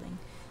sterling.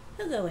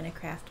 He'll go in a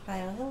craft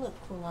pile. He'll look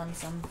cool on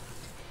some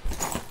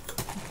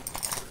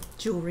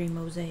jewelry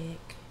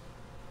mosaic.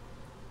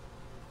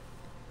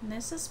 And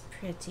this is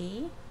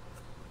pretty.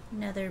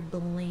 Another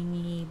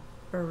blingy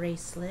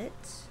bracelet.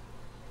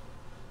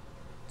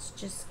 It's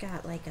just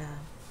got like a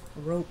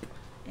rope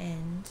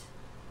end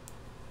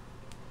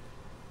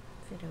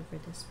fit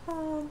over this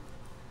ball.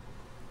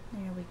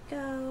 There we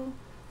go.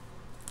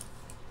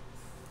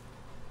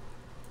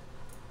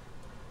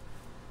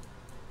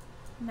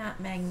 Not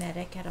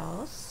magnetic at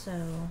all,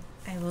 so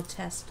I will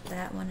test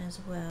that one as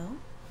well.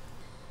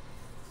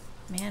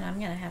 Man, I'm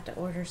gonna have to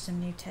order some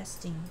new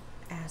testing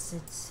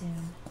acids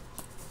soon.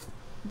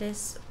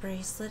 This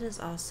bracelet is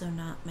also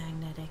not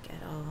magnetic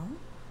at all.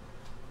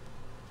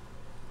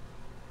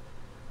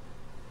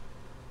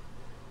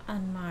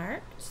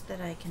 Unmarked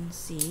that I can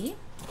see.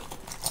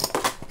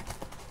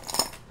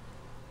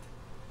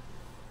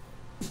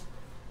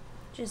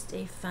 Just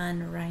a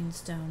fun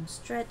rhinestone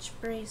stretch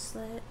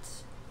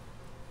bracelet.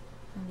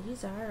 And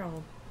these are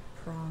all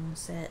prong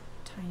set,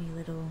 tiny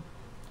little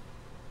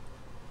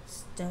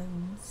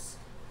stones.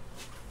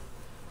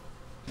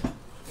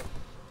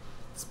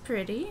 It's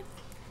pretty.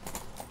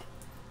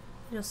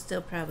 It'll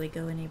still probably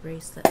go in a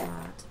bracelet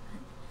lot.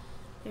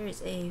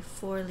 There's a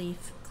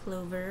 4-leaf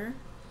clover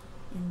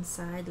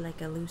inside,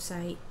 like a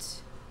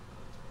lucite.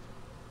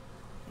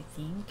 I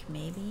think,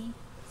 maybe.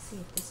 Let's see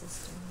if this is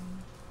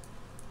stone.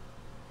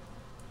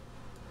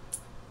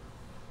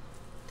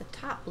 The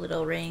top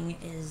little ring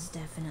is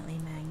definitely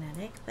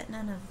magnetic, but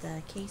none of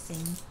the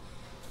casing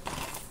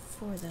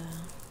for the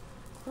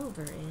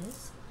clover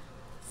is.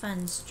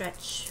 Fun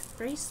stretch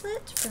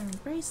bracelet from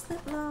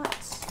Bracelet Lot.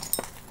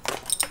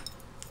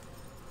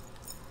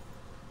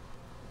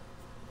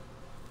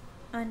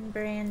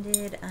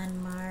 Unbranded,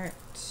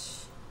 unmarked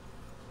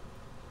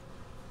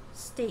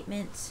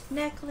statement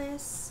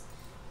necklace.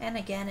 And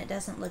again, it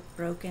doesn't look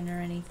broken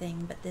or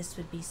anything, but this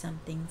would be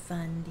something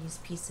fun. These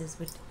pieces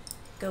would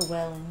go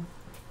well in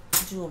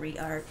jewelry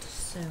art,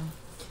 so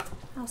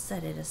I'll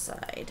set it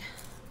aside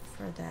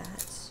for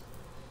that.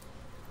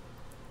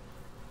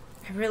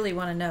 I really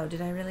want to know,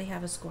 did I really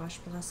have a squash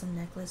blossom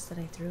necklace that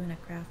I threw in a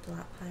craft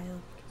lot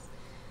pile? Because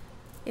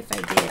if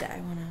I did, I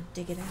want to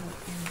dig it out,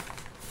 and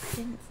I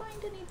didn't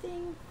find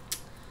anything.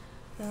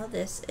 Well,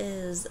 this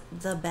is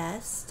the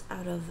best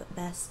out of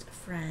Best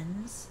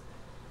Friends,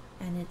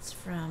 and it's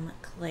from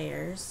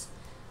Claire's.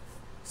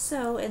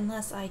 So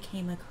unless I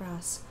came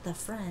across the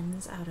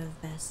Friends out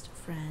of Best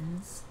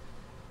Friends,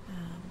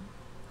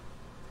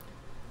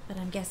 but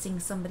I'm guessing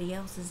somebody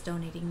else is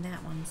donating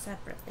that one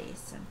separately,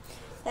 so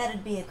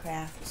that'd be a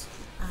craft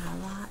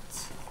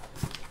lot.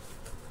 I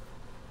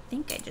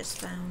think I just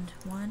found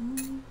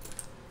one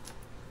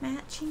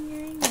matching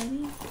earring,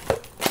 maybe.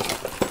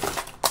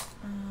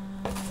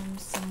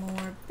 Some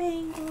more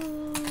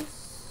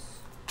bangles.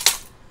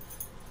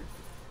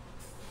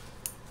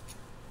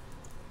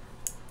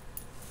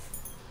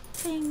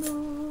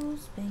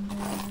 Bangles,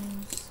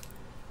 bangles.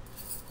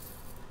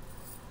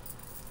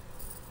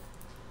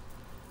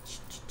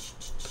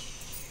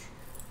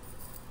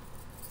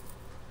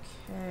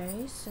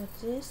 Okay, so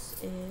this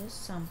is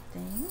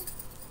something.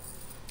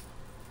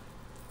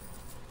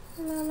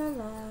 La la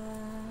la.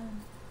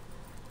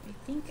 I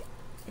think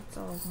it's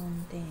all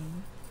one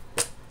thing.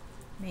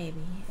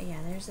 Maybe. Yeah,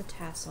 there's a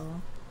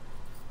tassel.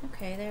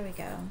 Okay, there we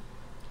go.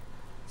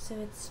 So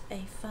it's a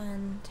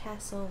fun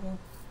tassel,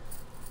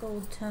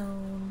 gold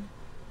tone,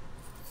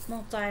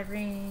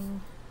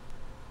 multi-ring,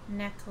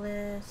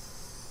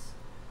 necklace,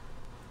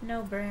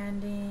 no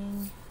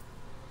branding.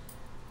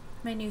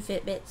 My new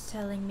Fitbit's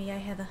telling me I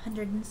have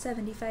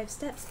 175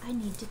 steps I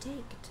need to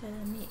take to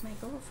meet my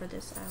goal for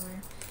this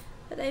hour.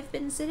 But I've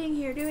been sitting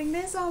here doing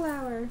this all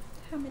hour.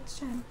 How much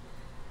time?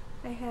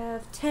 I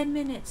have 10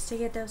 minutes to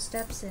get those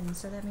steps in,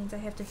 so that means I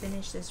have to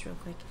finish this real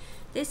quick.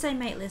 This I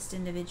might list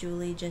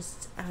individually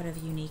just out of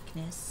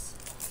uniqueness.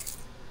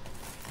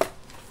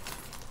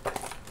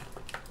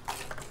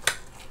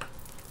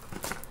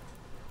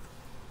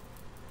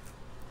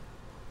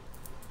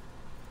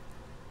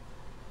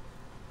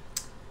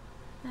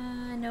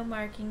 No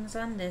markings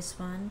on this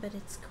one, but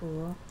it's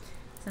cool.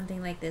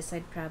 Something like this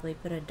I'd probably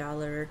put $1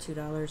 or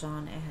 $2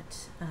 on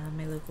at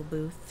my local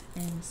booth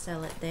and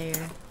sell it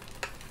there.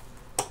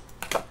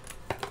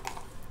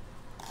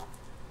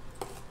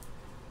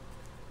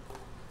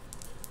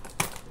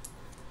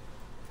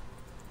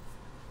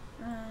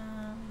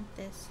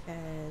 This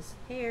has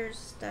hairs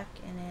stuck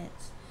in it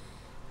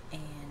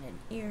and an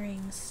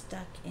earring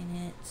stuck in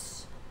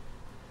it.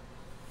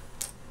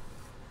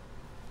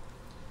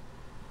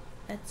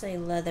 That's a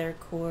leather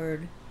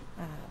cord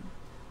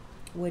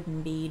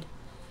wooden bead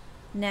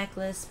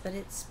necklace, but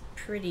it's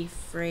pretty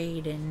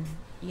frayed and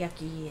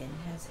yucky and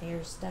has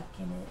hair stuck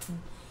in it, and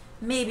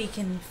maybe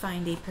can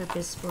find a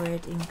purpose for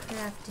it in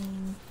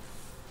crafting.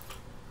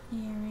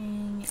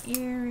 Earring,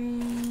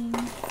 earring.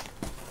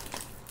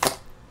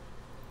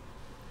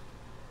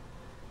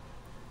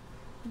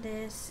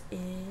 This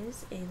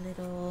is a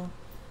little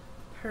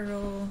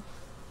pearl,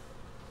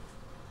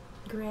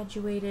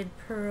 graduated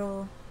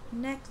pearl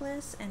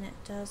necklace, and it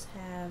does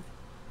have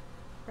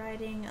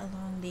writing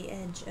along the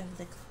edge of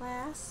the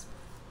clasp.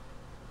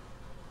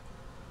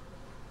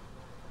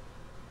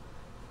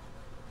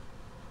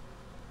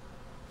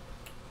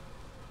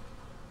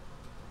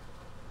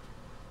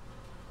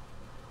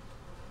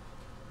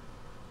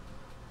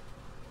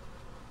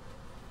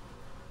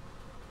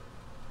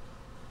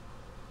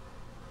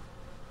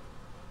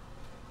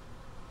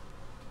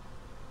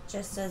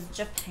 just says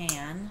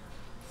Japan,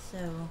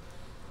 so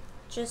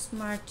just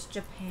marked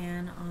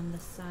Japan on the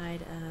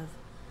side of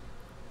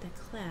the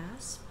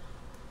clasp.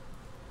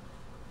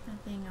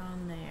 Nothing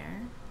on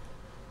there,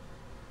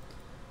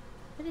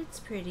 but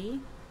it's pretty.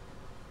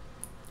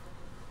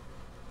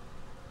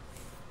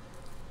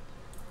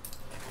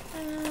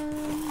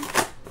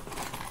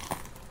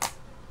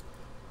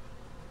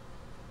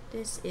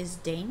 This is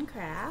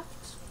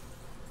Danecraft.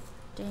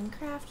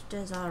 Danecraft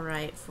does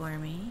alright for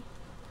me.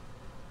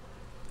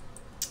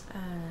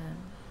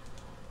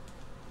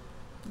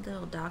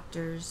 Little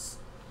doctor's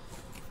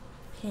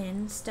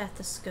pin,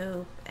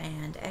 stethoscope,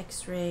 and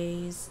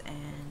x-rays,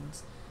 and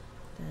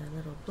the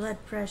little blood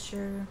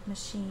pressure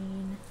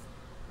machine.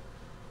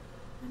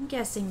 I'm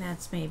guessing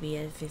that's maybe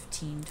a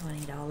 $15,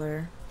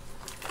 $20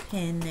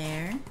 pin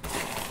there.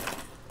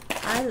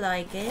 I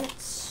like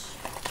it.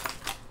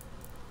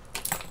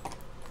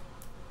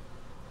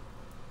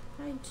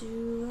 I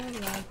do, I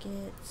like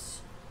it.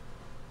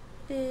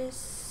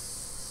 This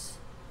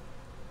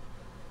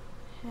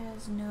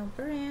has no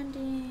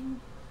branding,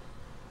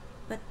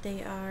 but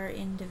they are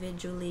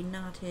individually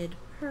knotted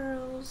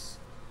pearls.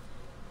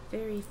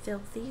 Very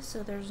filthy,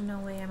 so there's no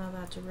way I'm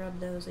about to rub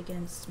those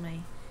against my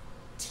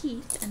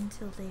teeth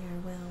until they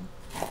are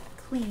well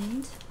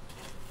cleaned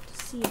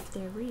to see if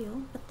they're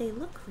real, but they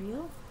look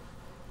real.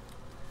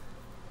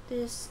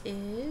 This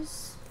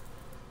is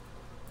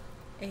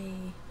a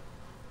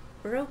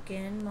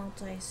broken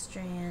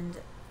multi-strand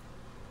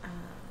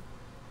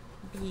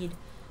bead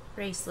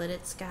bracelet.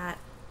 It's got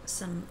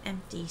some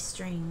empty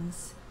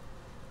strings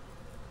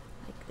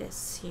like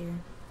this here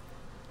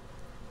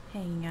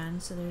hanging on,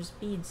 so there's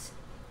beads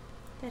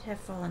that have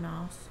fallen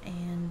off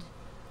and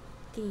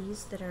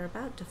these that are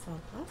about to fall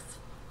off.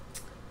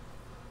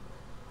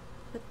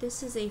 But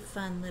this is a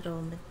fun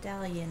little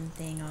medallion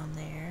thing on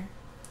there.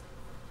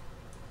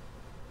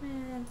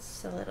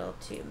 It's a little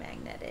too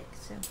magnetic,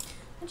 so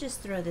I'll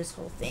just throw this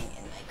whole thing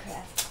in my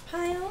craft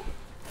pile.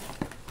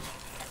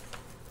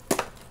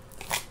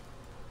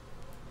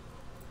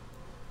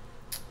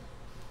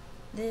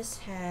 This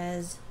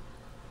has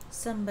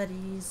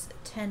somebody's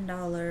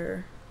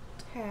 $10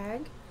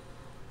 tag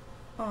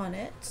on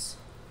it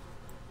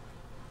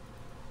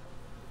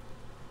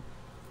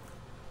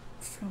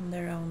from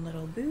their own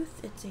little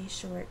booth. It's a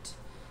short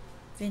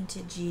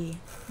vintagey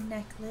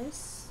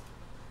necklace,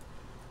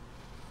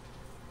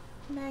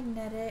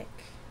 magnetic,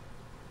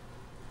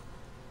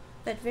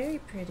 but very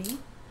pretty.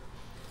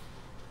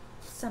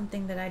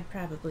 Something that I'd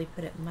probably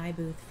put at my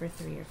booth for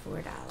 $3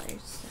 or $4.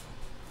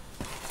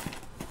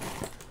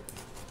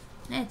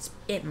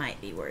 It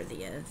might be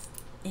worthy of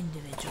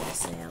individual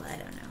sale, I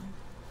don't know.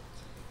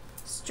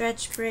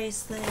 Stretch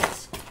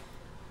bracelet.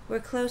 We're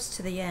close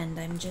to the end.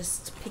 I'm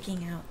just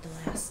picking out the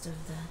last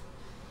of the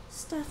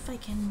stuff I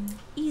can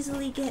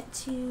easily get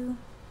to.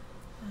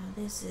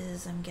 This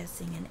is, I'm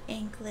guessing, an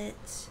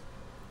anklet.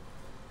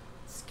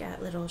 It's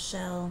got little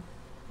shell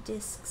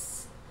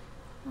discs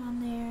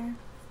on there.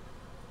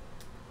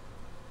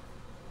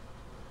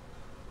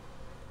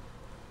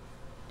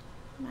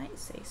 Might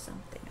say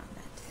something on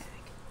that tag.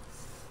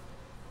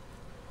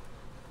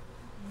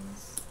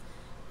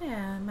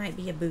 Yeah, it might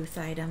be a booth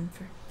item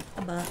for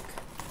 $1.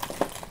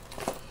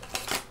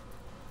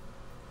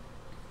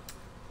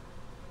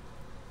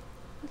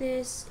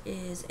 This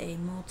is a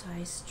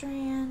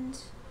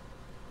multi-strand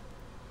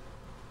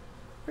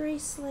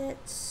bracelet,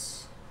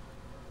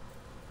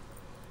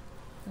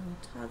 little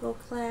toggle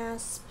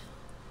clasp,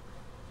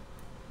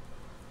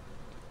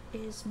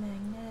 is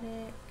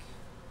magnetic,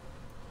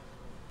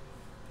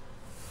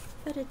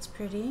 but it's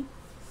pretty.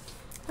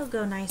 It'll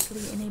go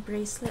nicely in a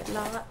bracelet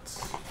lot.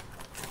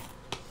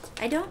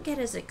 I don't get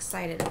as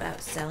excited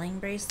about selling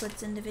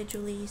bracelets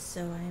individually,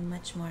 so I'm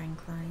much more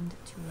inclined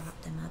to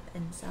wrap them up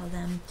and sell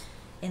them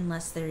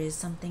unless there is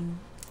something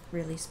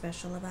really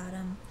special about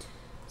them.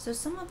 So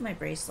some of my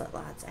bracelet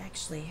lots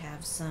actually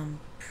have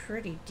some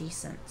pretty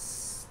decent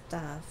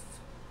stuff.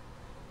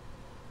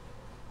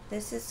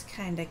 This is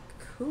kind of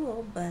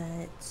cool,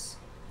 but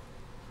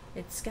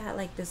it's got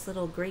like this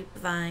little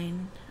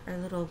grapevine or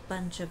little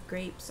bunch of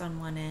grapes on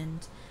one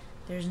end.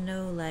 There's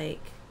no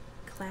like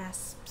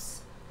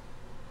clasps.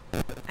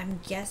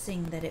 I'm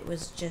guessing that it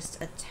was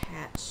just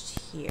attached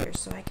here,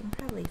 so I can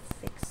probably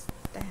fix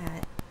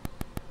that.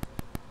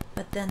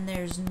 But then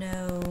there's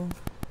no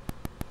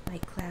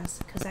like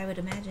clasp, because I would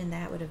imagine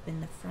that would have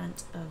been the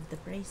front of the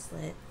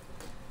bracelet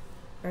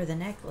or the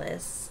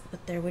necklace,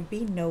 but there would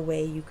be no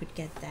way you could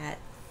get that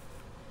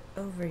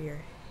over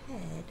your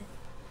head.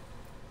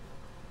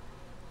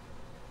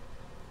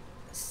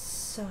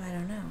 So I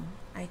don't know.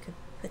 I could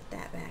put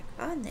that back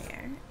on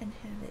there and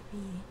have it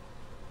be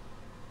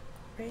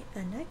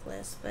a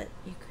necklace, but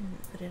you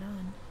couldn't put it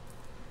on.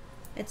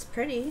 It's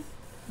pretty.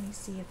 Let me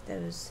see if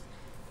those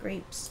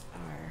grapes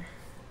are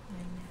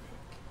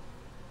magnetic.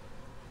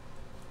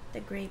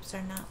 The grapes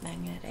are not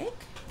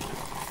magnetic,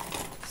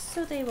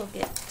 so they will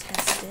get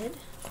tested.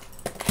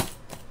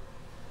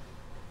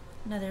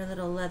 Another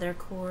little leather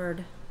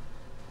cord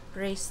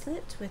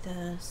bracelet with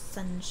a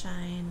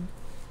sunshine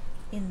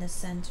in the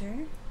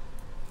center.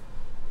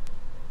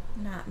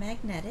 not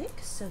magnetic,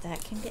 so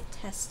that can get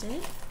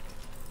tested.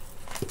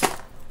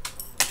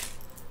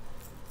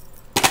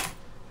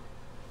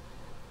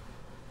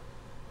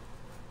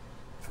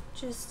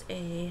 Just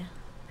a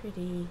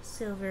pretty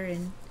silver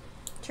and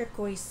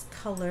turquoise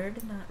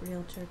colored, not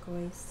real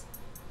turquoise,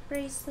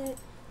 bracelet.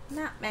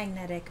 Not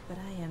magnetic, but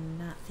I am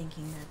not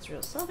thinking that's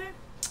real silver.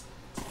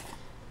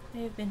 I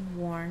have been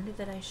warned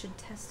that I should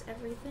test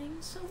everything,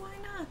 so why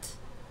not?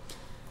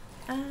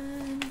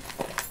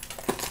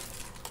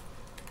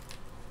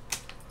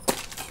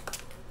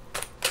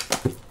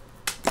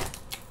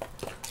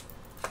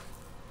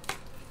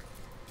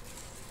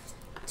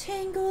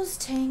 Tangles,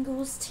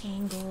 tangles,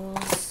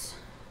 tangles.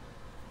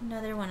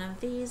 Another one of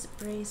these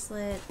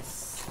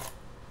bracelets.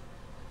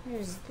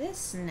 There's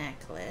this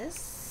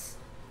necklace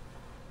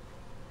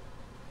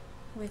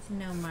with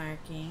no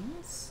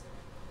markings,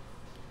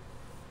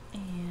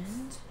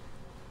 and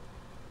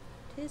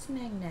it is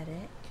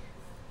magnetic.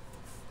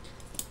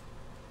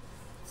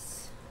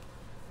 It's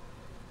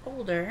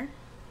older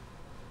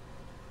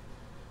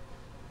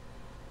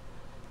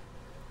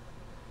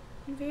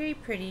and very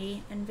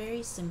pretty and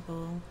very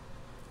simple.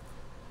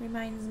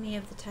 Reminds me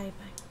of the type,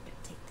 I'm gonna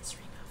take this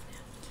ring off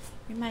now.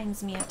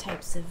 Reminds me of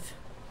types of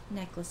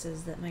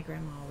necklaces that my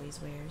grandma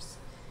always wears.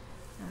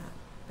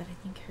 But I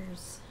think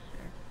hers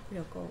are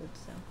real gold,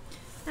 so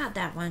not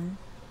that one.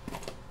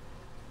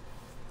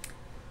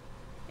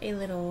 A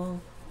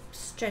little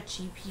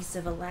stretchy piece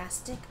of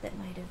elastic that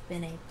might have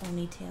been a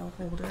ponytail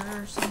holder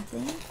or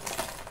something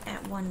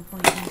at one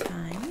point in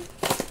time.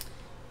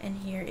 And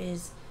here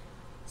is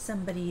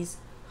somebody's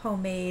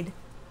homemade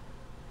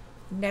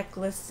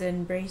necklace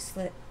and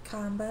bracelet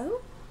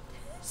combo.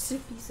 It's a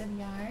piece of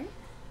yarn.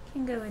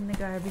 Can go in the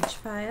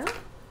garbage pile.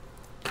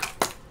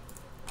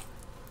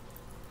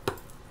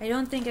 I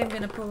don't think I'm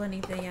going to pull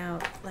anything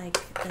out like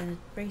the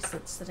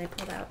bracelets that I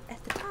pulled out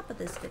at the top of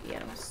this video.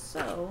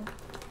 So,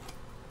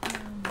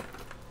 if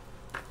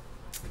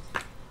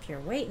you're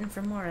waiting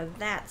for more of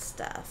that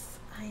stuff,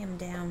 I am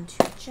down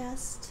to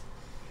just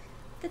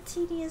the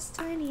teeniest,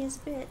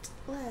 tiniest bit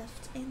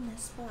left in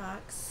this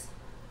box.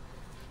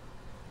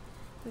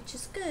 Which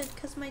is good,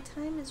 because my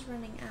time is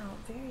running out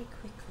very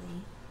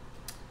quickly.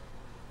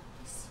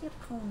 I see a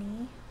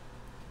pony.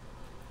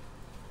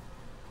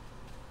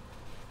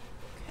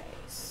 Okay,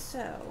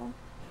 so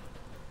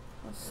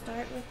I'll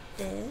start with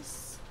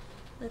this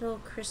little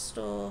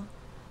crystal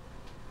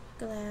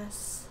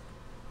glass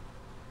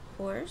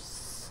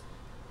horse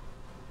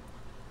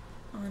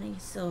on a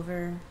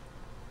silver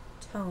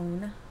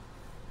tone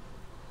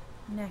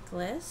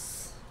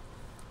necklace,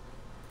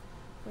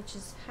 which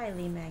is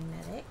highly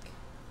magnetic.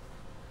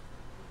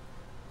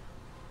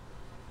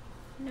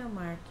 No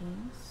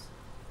markings,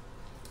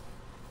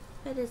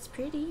 but it's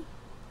pretty.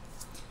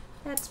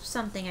 That's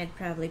something I'd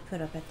probably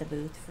put up at the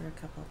booth for a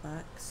couple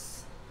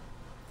bucks.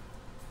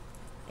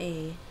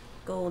 A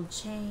gold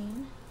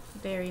chain,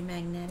 very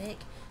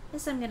magnetic.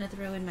 This I'm gonna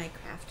throw in my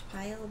craft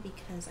pile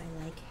because I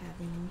like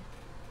having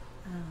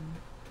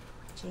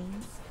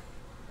chains.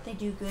 They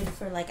do good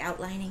for like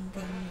outlining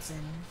things,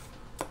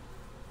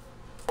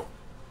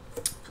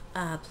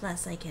 and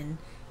plus I can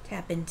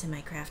tap into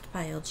my craft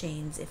pile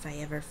chains if I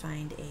ever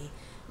find a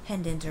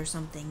pendant or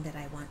something that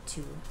I want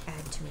to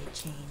add to a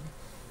chain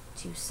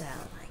to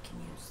sell. I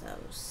can use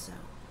those. So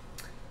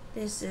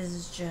this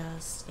is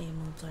just a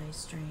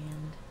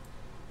multi-strand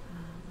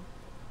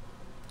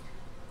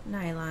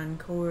nylon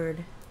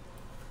cord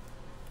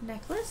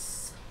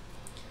necklace,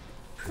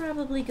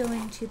 probably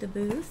going to the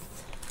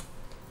booth.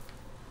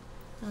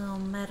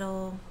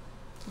 Metal,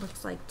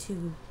 looks like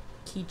two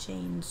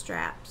keychain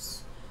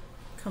straps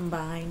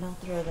combined. I'll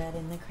throw that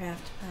in the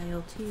craft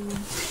pile too.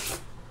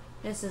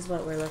 This is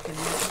what we're looking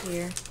at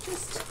here.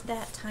 Just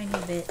that tiny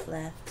bit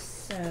left.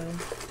 So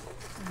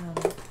a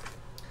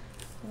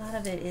lot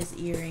of it is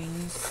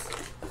earrings.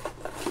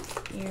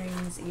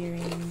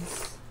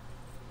 Earrings.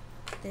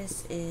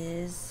 This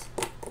is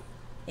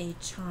a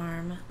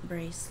charm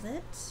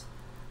bracelet.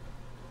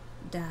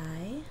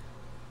 Die.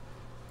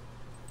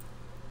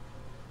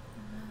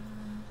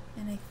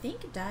 And I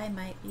think Die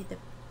might be the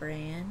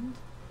brand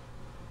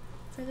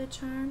for the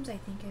charms. I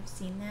think I've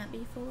seen that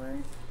before.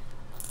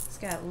 It's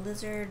got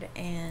lizard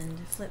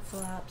and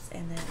flip-flops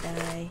and that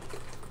die.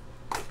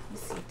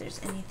 Let's see if there's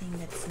anything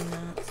that's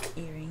not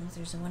earrings.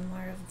 There's one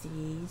more of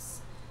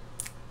these.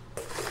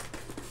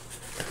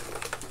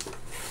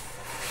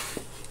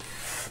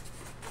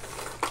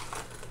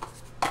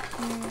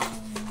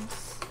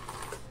 Earrings.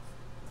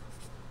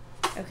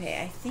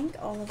 Okay, I think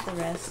all of the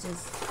rest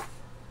is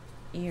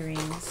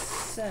earrings.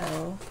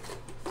 So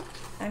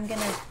I'm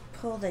gonna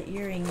pull the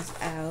earrings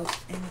out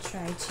and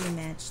try to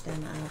match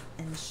them up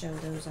and show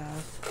those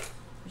off.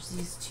 There's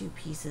these two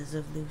pieces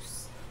of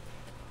loose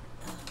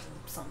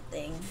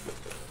something,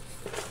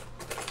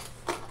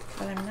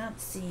 but I'm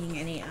not seeing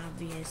any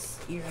obvious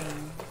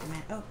earring.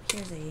 Oh,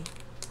 here's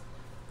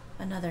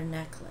another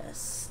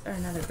necklace or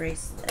another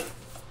bracelet.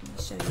 Let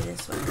me show you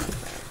this one real quick.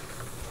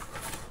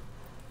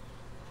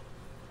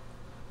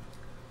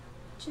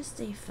 Just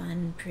a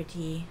fun,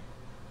 pretty.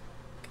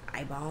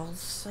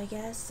 eyeballs, I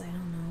guess. I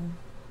don't know.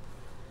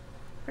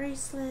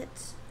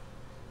 Bracelet.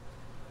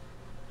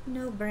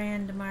 No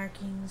brand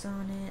markings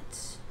on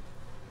it.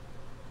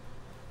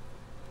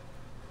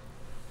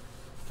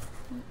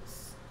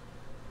 Oops.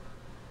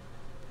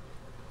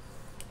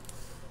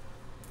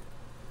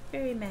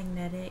 Very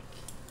magnetic,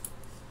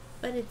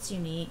 but it's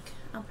unique.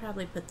 I'll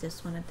probably put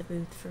this one at the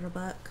booth for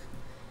 $1.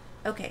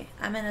 Okay,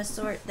 I'm gonna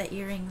sort the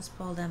earrings,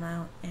 pull them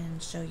out,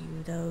 and show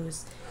you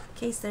those in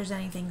case there's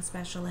anything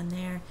special in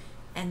there.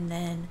 And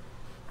then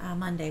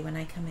Monday when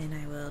I come in,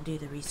 I will do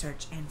the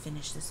research and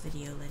finish this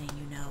video letting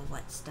you know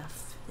what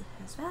stuff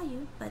has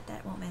value, but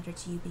that won't matter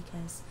to you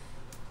because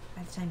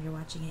by the time you're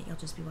watching it, you'll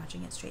just be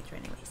watching it straight through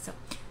anyway. So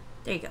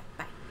there you go,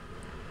 bye.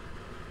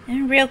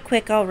 And real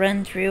quick, I'll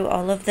run through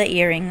all of the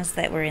earrings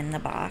that were in the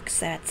box.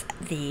 That's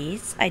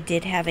these. I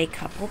did have a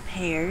couple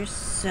pairs,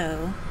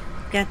 so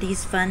got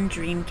these fun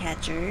dream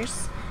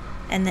catchers,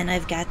 and then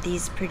I've got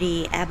these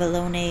pretty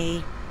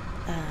abalone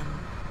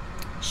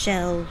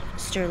shell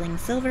sterling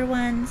silver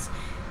ones,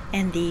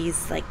 and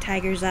these like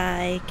tiger's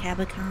eye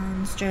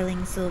Cabochon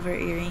sterling silver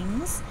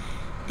earrings,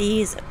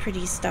 these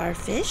pretty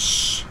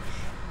starfish,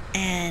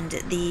 and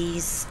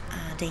these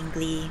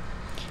dangly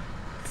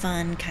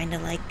fun kind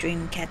of like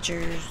dream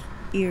catchers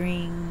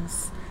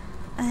earrings,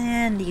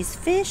 and these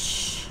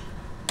fish.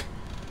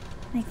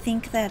 I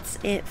think that's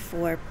it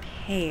for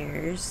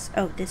pairs.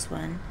 Oh, this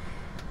one,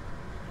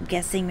 I'm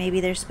guessing maybe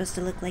they're supposed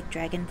to look like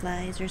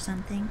dragonflies or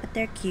something, but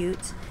they're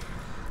cute.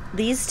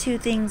 These two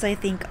things I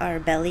think are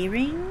belly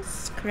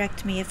rings.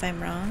 Correct me if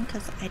I'm wrong,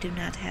 because I do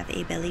not have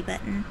a belly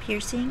button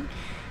piercing,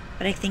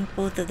 but I think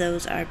both of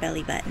those are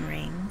belly button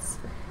rings.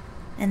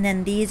 And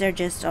then these are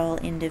just all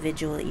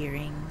individual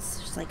earrings.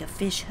 Just like a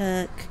fish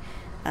hook,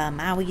 a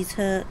Maui's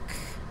hook,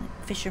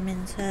 like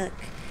fisherman's hook,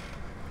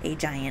 a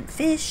giant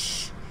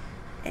fish,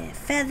 a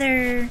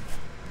feather,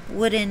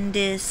 wooden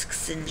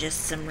discs, and just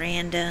some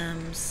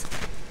randoms.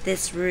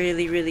 This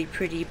really, really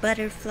pretty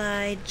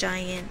butterfly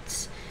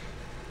giant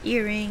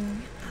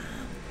earring,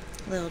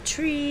 little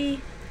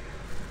tree,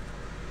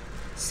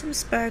 some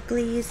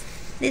sparklies.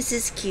 This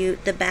is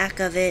cute. The back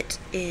of it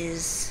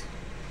is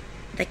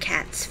the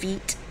cat's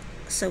feet,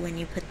 so when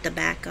you put the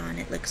back on,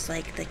 it looks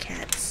like the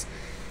cat's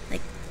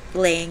like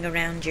laying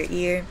around your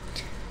ear.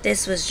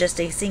 This was just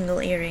a single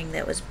earring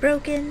that was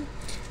broken,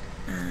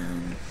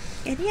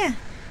 and yeah,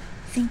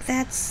 I think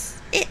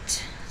that's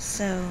it.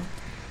 So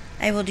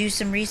I will do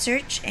some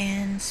research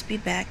and be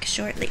back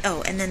shortly.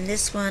 Oh, and then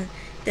this one,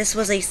 this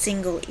was a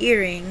single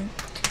earring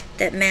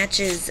that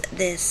matches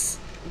this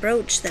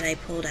brooch that I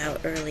pulled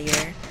out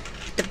earlier.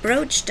 The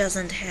brooch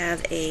doesn't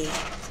have a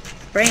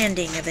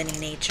branding of any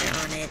nature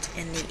on it,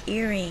 and the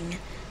earring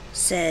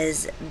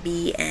says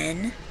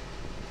BN,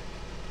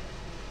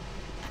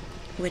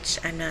 which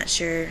I'm not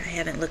sure, I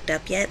haven't looked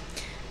up yet,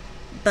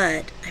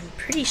 but I'm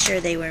pretty sure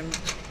they were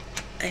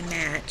a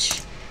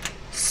match.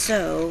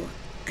 So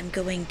I'm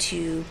going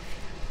to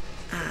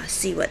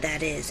see what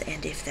that is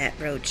and if that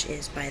brooch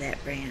is by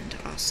that brand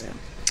also.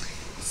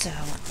 So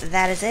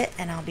that is it,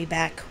 and I'll be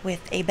back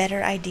with a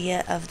better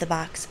idea of the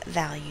box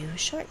value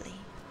shortly.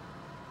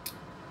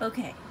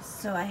 Okay,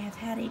 so I have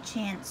had a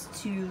chance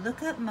to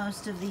look up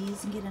most of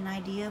these and get an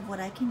idea of what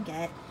I can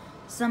get.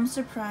 Some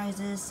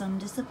surprises, some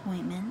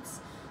disappointments,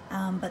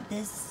 but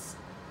this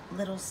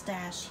little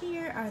stash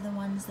here are the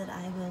ones that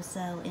I will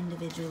sell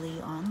individually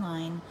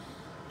online,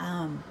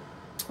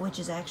 which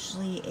is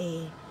actually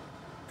a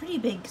pretty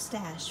big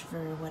stash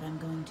for what I'm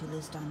going to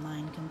list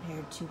online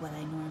compared to what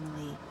I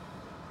normally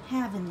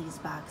have in these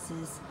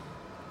boxes.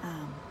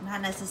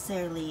 Not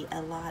necessarily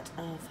a lot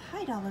of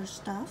high dollar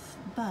stuff,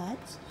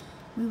 but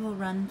we will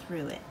run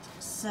through it.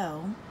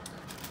 So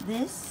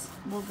this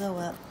will go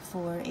up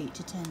for $8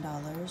 to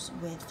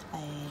 $10 with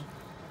a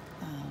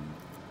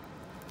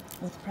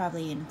with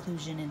probably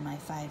inclusion in my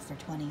 5 for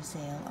 $20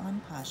 sale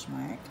on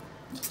Poshmark.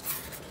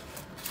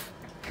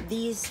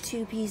 These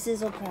two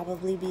pieces will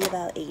probably be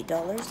about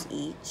 $8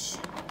 each.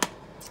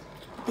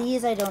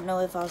 These I don't know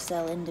if I'll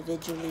sell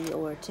individually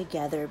or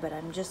together, but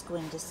I'm just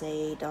going to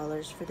say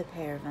 $8 for the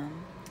pair of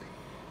them.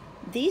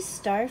 These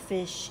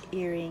starfish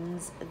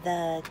earrings,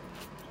 the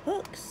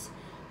hooks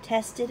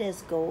tested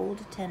as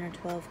gold, 10 or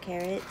 12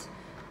 karat,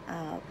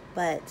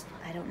 but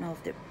I don't know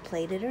if they're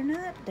plated or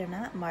not. They're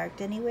not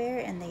marked anywhere,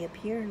 and they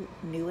appear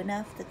new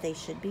enough that they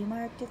should be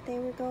marked if they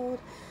were gold.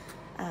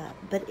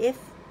 But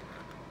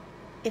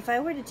if I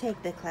were to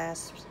take the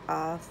clasps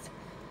off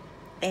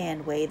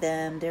and weigh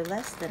them, they're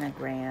less than a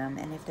gram,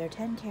 and if they're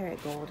 10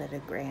 karat gold at a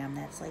gram,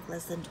 that's like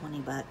less than 20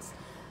 bucks.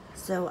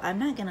 So I'm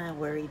not gonna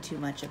worry too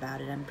much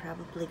about it. I'm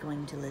probably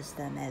going to list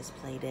them as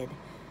plated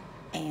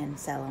and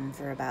sell them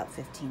for about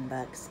 15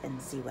 bucks and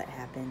see what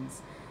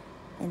happens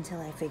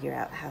until I figure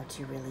out how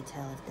to really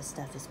tell if the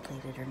stuff is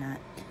plated or not.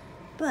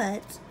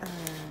 But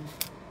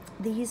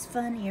these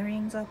fun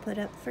earrings I'll put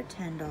up for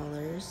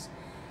 $10.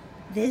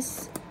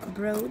 This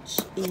brooch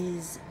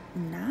is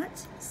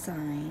not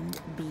signed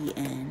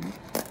BN,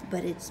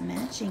 but its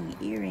matching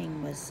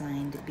earring was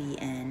signed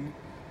BN,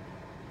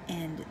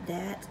 and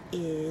that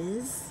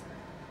is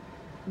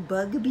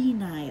Bugby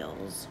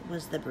Niles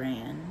was the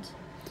brand.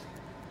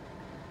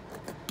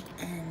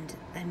 And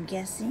I'm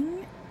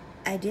guessing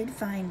I did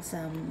find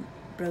some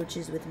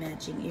brooches with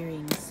matching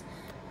earrings.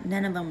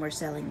 None of them were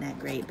selling that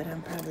great, but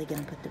I'm probably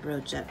going to put the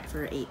brooch up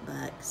for $8.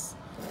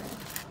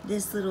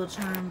 This little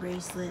charm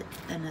bracelet,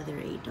 another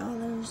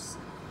 $8.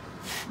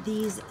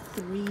 These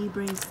 3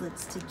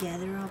 bracelets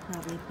together I'll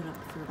probably put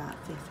up for about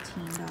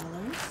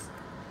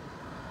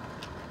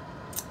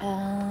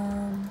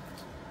 $15.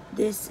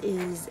 This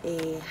is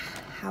a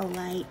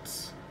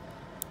howlite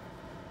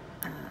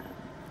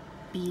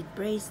bead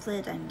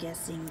bracelet. I'm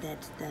guessing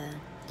that the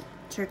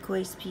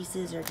turquoise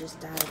pieces are just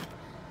dyed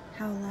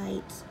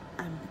howlite.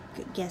 I'm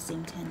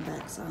guessing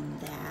 $10 on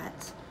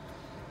that.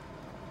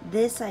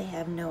 This I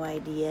have no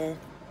idea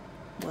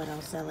what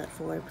I'll sell it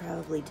for.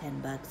 Probably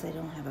 $10. I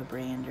don't have a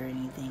brand or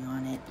anything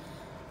on it,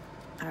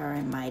 or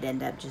I might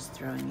end up just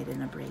throwing it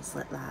in a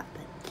bracelet lot.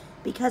 But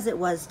because it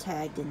was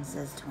tagged and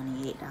says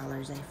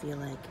 $28, I feel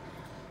like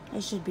I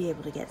should be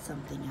able to get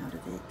something out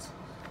of it.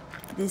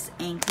 This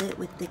anklet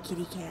with the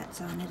kitty cats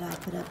on it, I'll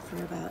put up for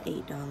about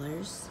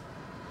 $8.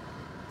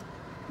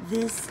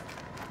 This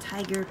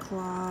tiger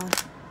claw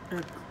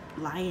or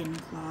lion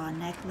claw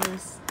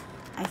necklace,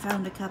 I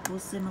found a couple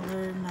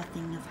similar,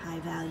 nothing of high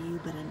value,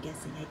 but I'm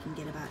guessing I can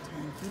get about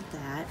 10 for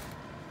that.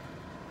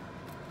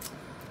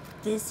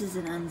 This is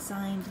an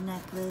unsigned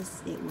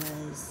necklace. It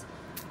was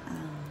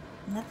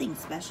nothing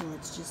special,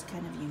 it's just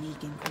kind of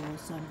unique and cool,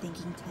 so I'm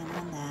thinking 10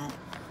 on that.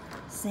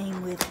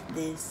 Same with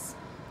this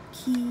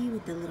key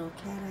with the little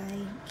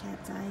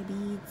cat's eye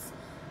beads,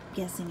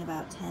 guessing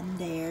about 10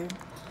 there.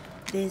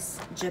 This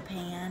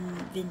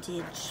Japan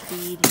vintage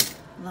bead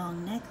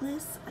long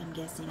necklace, I'm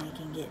guessing I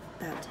can get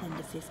about 10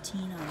 to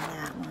 15 on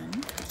that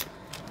one.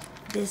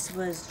 This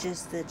was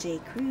just the J.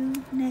 Crew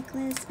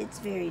necklace. It's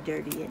very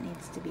dirty, it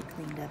needs to be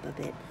cleaned up a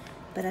bit,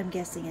 but I'm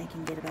guessing I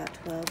can get about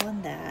 12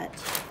 on that.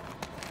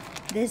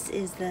 This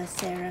is the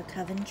Sarah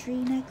Coventry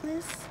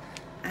necklace.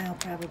 I'll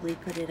probably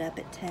put it up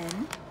at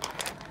 10.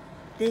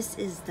 This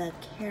is the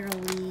Carol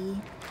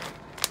Lee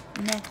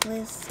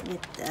necklace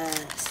with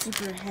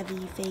super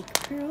heavy fake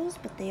pearls,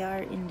 but they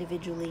are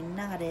individually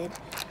knotted.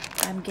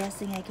 I'm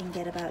guessing I can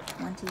get about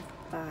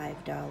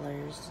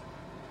 $25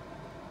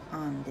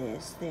 on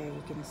this. There,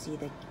 you can see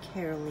the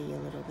Carol Lee a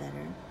little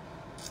better.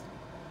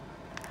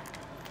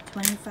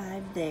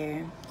 25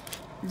 there.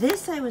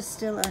 This I was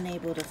still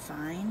unable to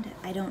find.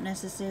 I don't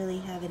necessarily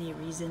have any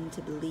reason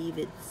to believe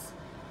it's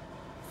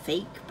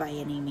fake by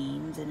any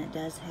means, and it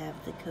does have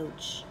the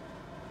Coach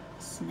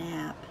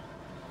snap.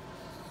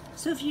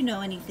 So if you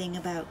know anything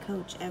about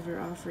Coach ever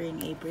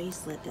offering a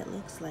bracelet that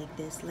looks like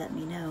this, let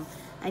me know.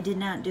 I did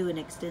not do an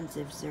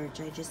extensive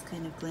search, I just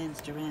kind of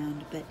glanced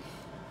around, but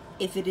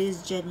if it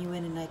is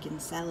genuine and I can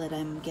sell it,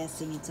 I'm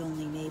guessing it's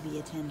only maybe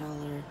a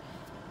 $10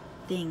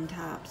 thing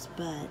tops,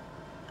 but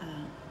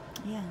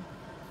yeah,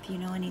 if you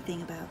know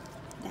anything about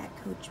that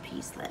Coach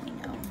piece, let me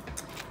know.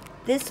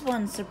 This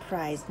one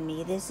surprised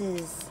me. This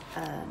is,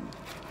 oh,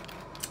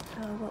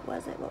 what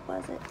was it?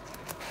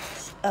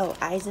 Oh,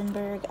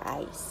 Eisenberg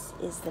Ice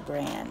is the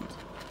brand.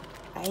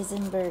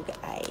 Eisenberg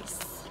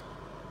Ice.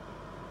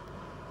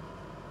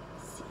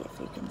 Let's see if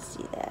you can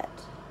see that.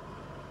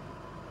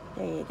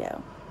 There you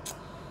go.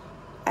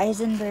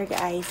 Eisenberg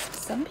Ice.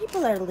 Some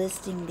people are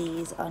listing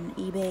these on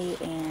eBay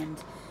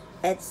and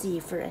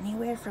Etsy for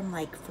anywhere from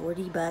like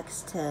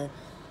 $40 to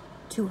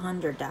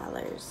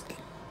 $200.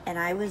 And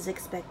I was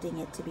expecting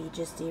it to be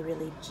just a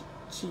really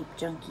cheap,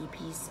 junky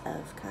piece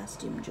of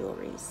costume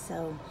jewelry.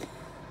 So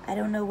I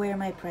don't know where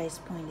my price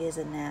point is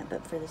in that,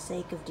 but for the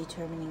sake of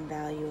determining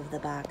value of the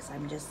box,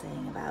 I'm just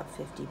saying about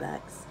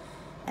 $50.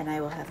 And I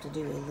will have to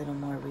do a little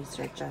more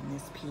research on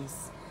this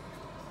piece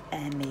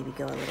and maybe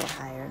go a little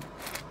higher.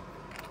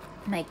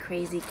 My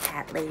Crazy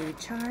Cat Lady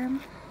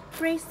charm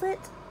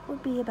bracelet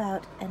would be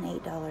about an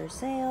 $8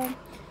 sale.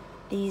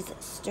 These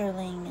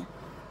sterling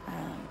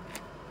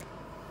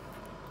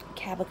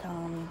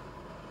Cabicon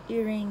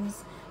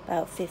earrings,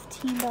 about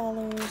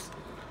 $15.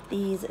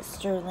 These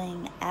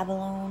sterling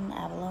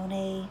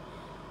abalone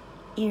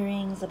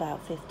earrings,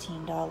 about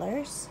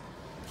 $15.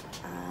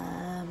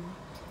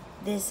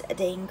 This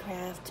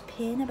Danecraft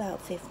pin,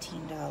 about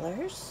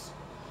 $15.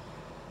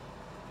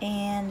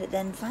 And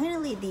then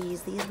finally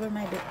these were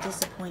my big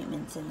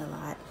disappointments in the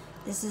lot.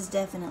 This is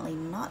definitely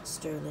not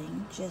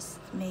sterling, just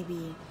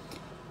maybe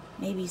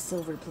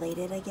silver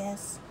plated, I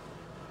guess,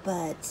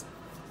 but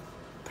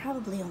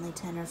probably only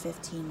 10 or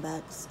 15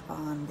 bucks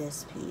on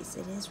this piece.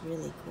 It is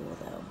really cool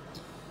though.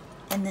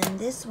 And then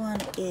this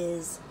one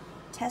is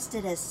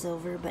tested as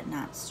silver but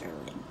not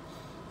sterling,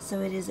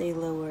 so it is a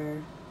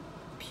lower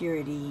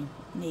purity,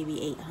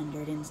 maybe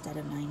 800 instead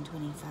of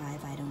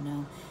 925, I don't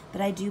know,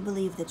 but I do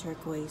believe the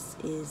turquoise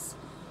is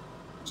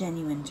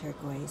genuine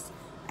turquoise.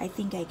 I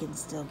think I can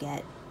still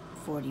get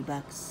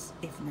 $40,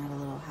 if not a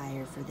little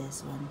higher, for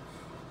this one,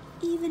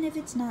 even if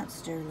it's not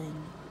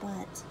sterling,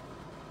 but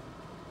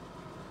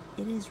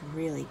it is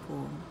really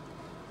cool.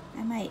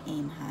 I might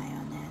aim high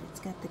on that. It's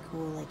got the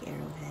cool like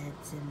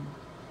arrowheads and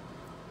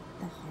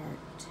the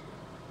heart,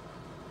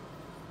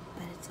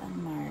 but It's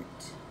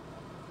unmarked.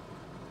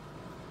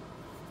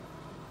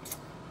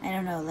 I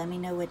don't know. Let me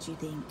know what you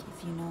think.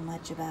 If you know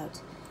much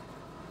about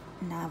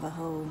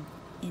Navajo,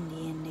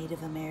 Indian,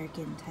 Native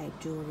American type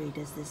jewelry,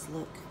 does this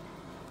look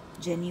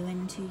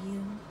genuine to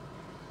you?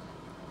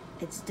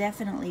 It's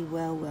definitely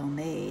well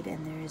made,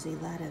 and there is a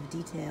lot of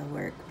detail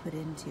work put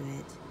into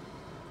it.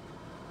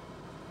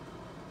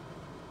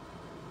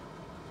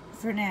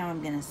 For now,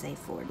 I'm gonna say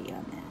 40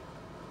 on that.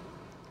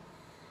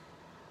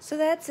 So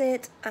that's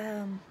it.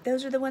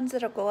 Those are the ones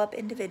that'll go up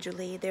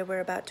individually. There were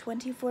about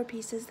 24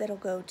 pieces that'll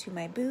go to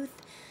my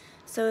booth.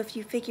 So if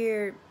you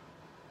figure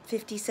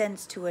 50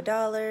 cents to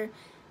 $1,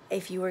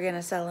 if you were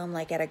gonna sell them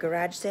like at a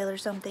garage sale or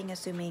something,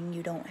 assuming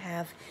you don't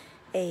have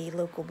a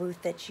local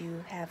booth that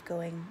you have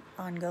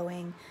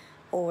ongoing,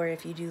 or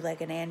if you do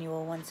like an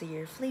annual once a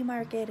year flea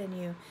market and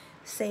you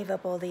save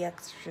up all the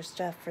extra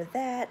stuff for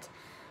that,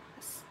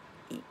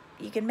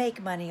 you can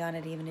make money on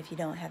it even if you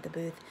don't have the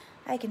booth.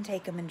 I can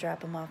take them and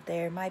drop them off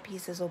there. My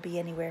pieces will be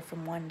anywhere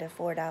from $1 to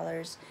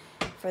 $4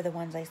 for the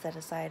ones I set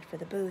aside for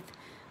the booth.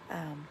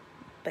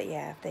 But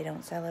yeah, if they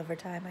don't sell over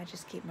time, I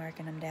just keep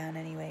marking them down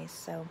anyways.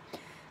 So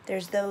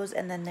there's those,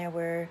 and then there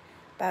were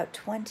about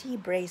 20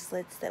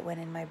 bracelets that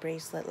went in my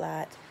bracelet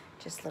lot,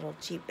 just little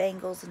cheap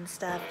bangles and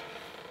stuff,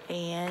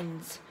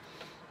 and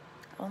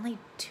only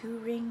 2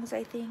 rings,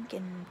 I think,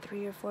 and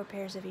 3 or 4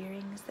 pairs of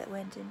earrings that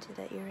went into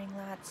the earring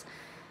lots.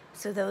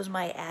 So those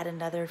might add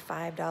another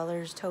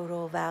 $5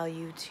 total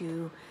value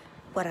to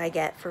what I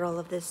get for all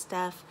of this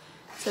stuff.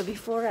 So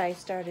before I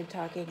started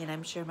talking, and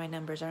I'm sure my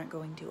numbers aren't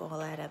going to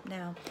all add up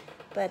now,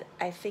 but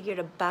I figured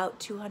about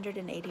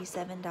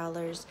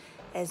 $287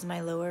 as my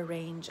lower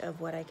range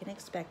of what I can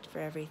expect for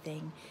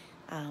everything.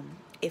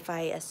 If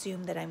I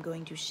assume that I'm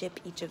going to ship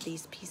each of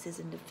these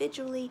pieces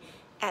individually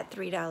at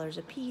 $3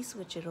 a piece,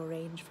 which it'll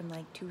range from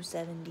like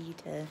 $270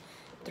 to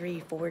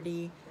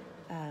 $340,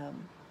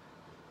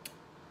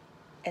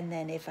 and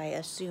then if I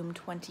assume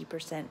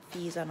 20%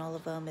 fees on all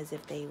of them as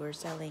if they were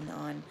selling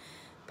on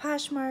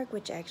Poshmark,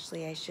 which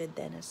actually I should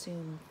then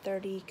assume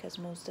 30 because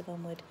most of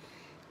them would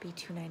be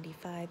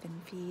 $295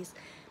 in fees.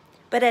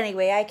 But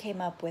anyway, I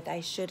came up with I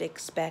should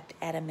expect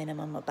at a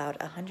minimum about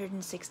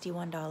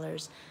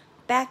 $161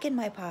 back in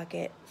my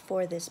pocket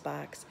for this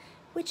box,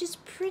 which is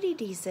pretty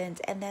decent,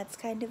 and that's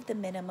kind of the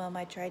minimum.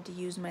 I tried to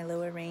use my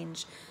lower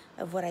range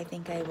of what I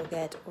think I will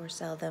get or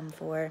sell them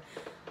for.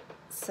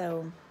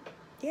 So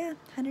yeah,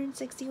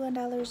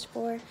 $161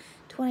 for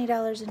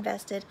 $20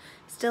 invested.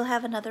 Still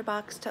have another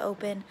box to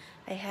open.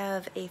 I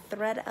have a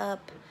thread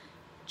up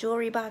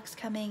jewelry box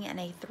coming and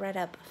a thread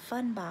up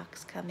fun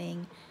box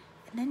coming,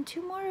 and then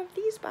 2 more of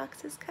these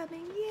boxes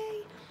coming.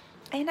 Yay!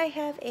 And I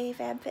have a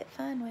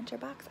FabFitFun winter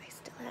box I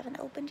still haven't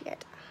opened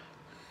yet.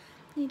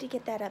 Need to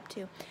get that up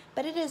too.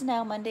 But it is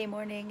now Monday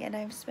morning, and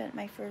I've spent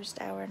my first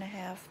hour and a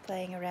half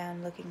playing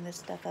around looking this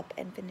stuff up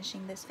and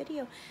finishing this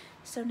video.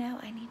 So now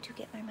I need to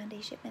get my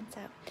Monday shipments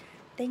out.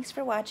 Thanks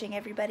for watching,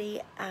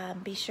 everybody.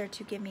 Be sure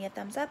to give me a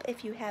thumbs up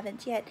if you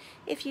haven't yet.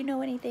 If you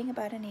know anything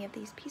about any of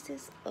these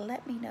pieces,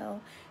 let me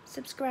know.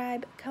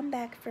 Subscribe, come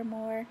back for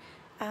more.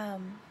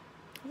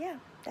 Yeah,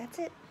 that's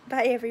it.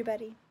 Bye,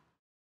 everybody.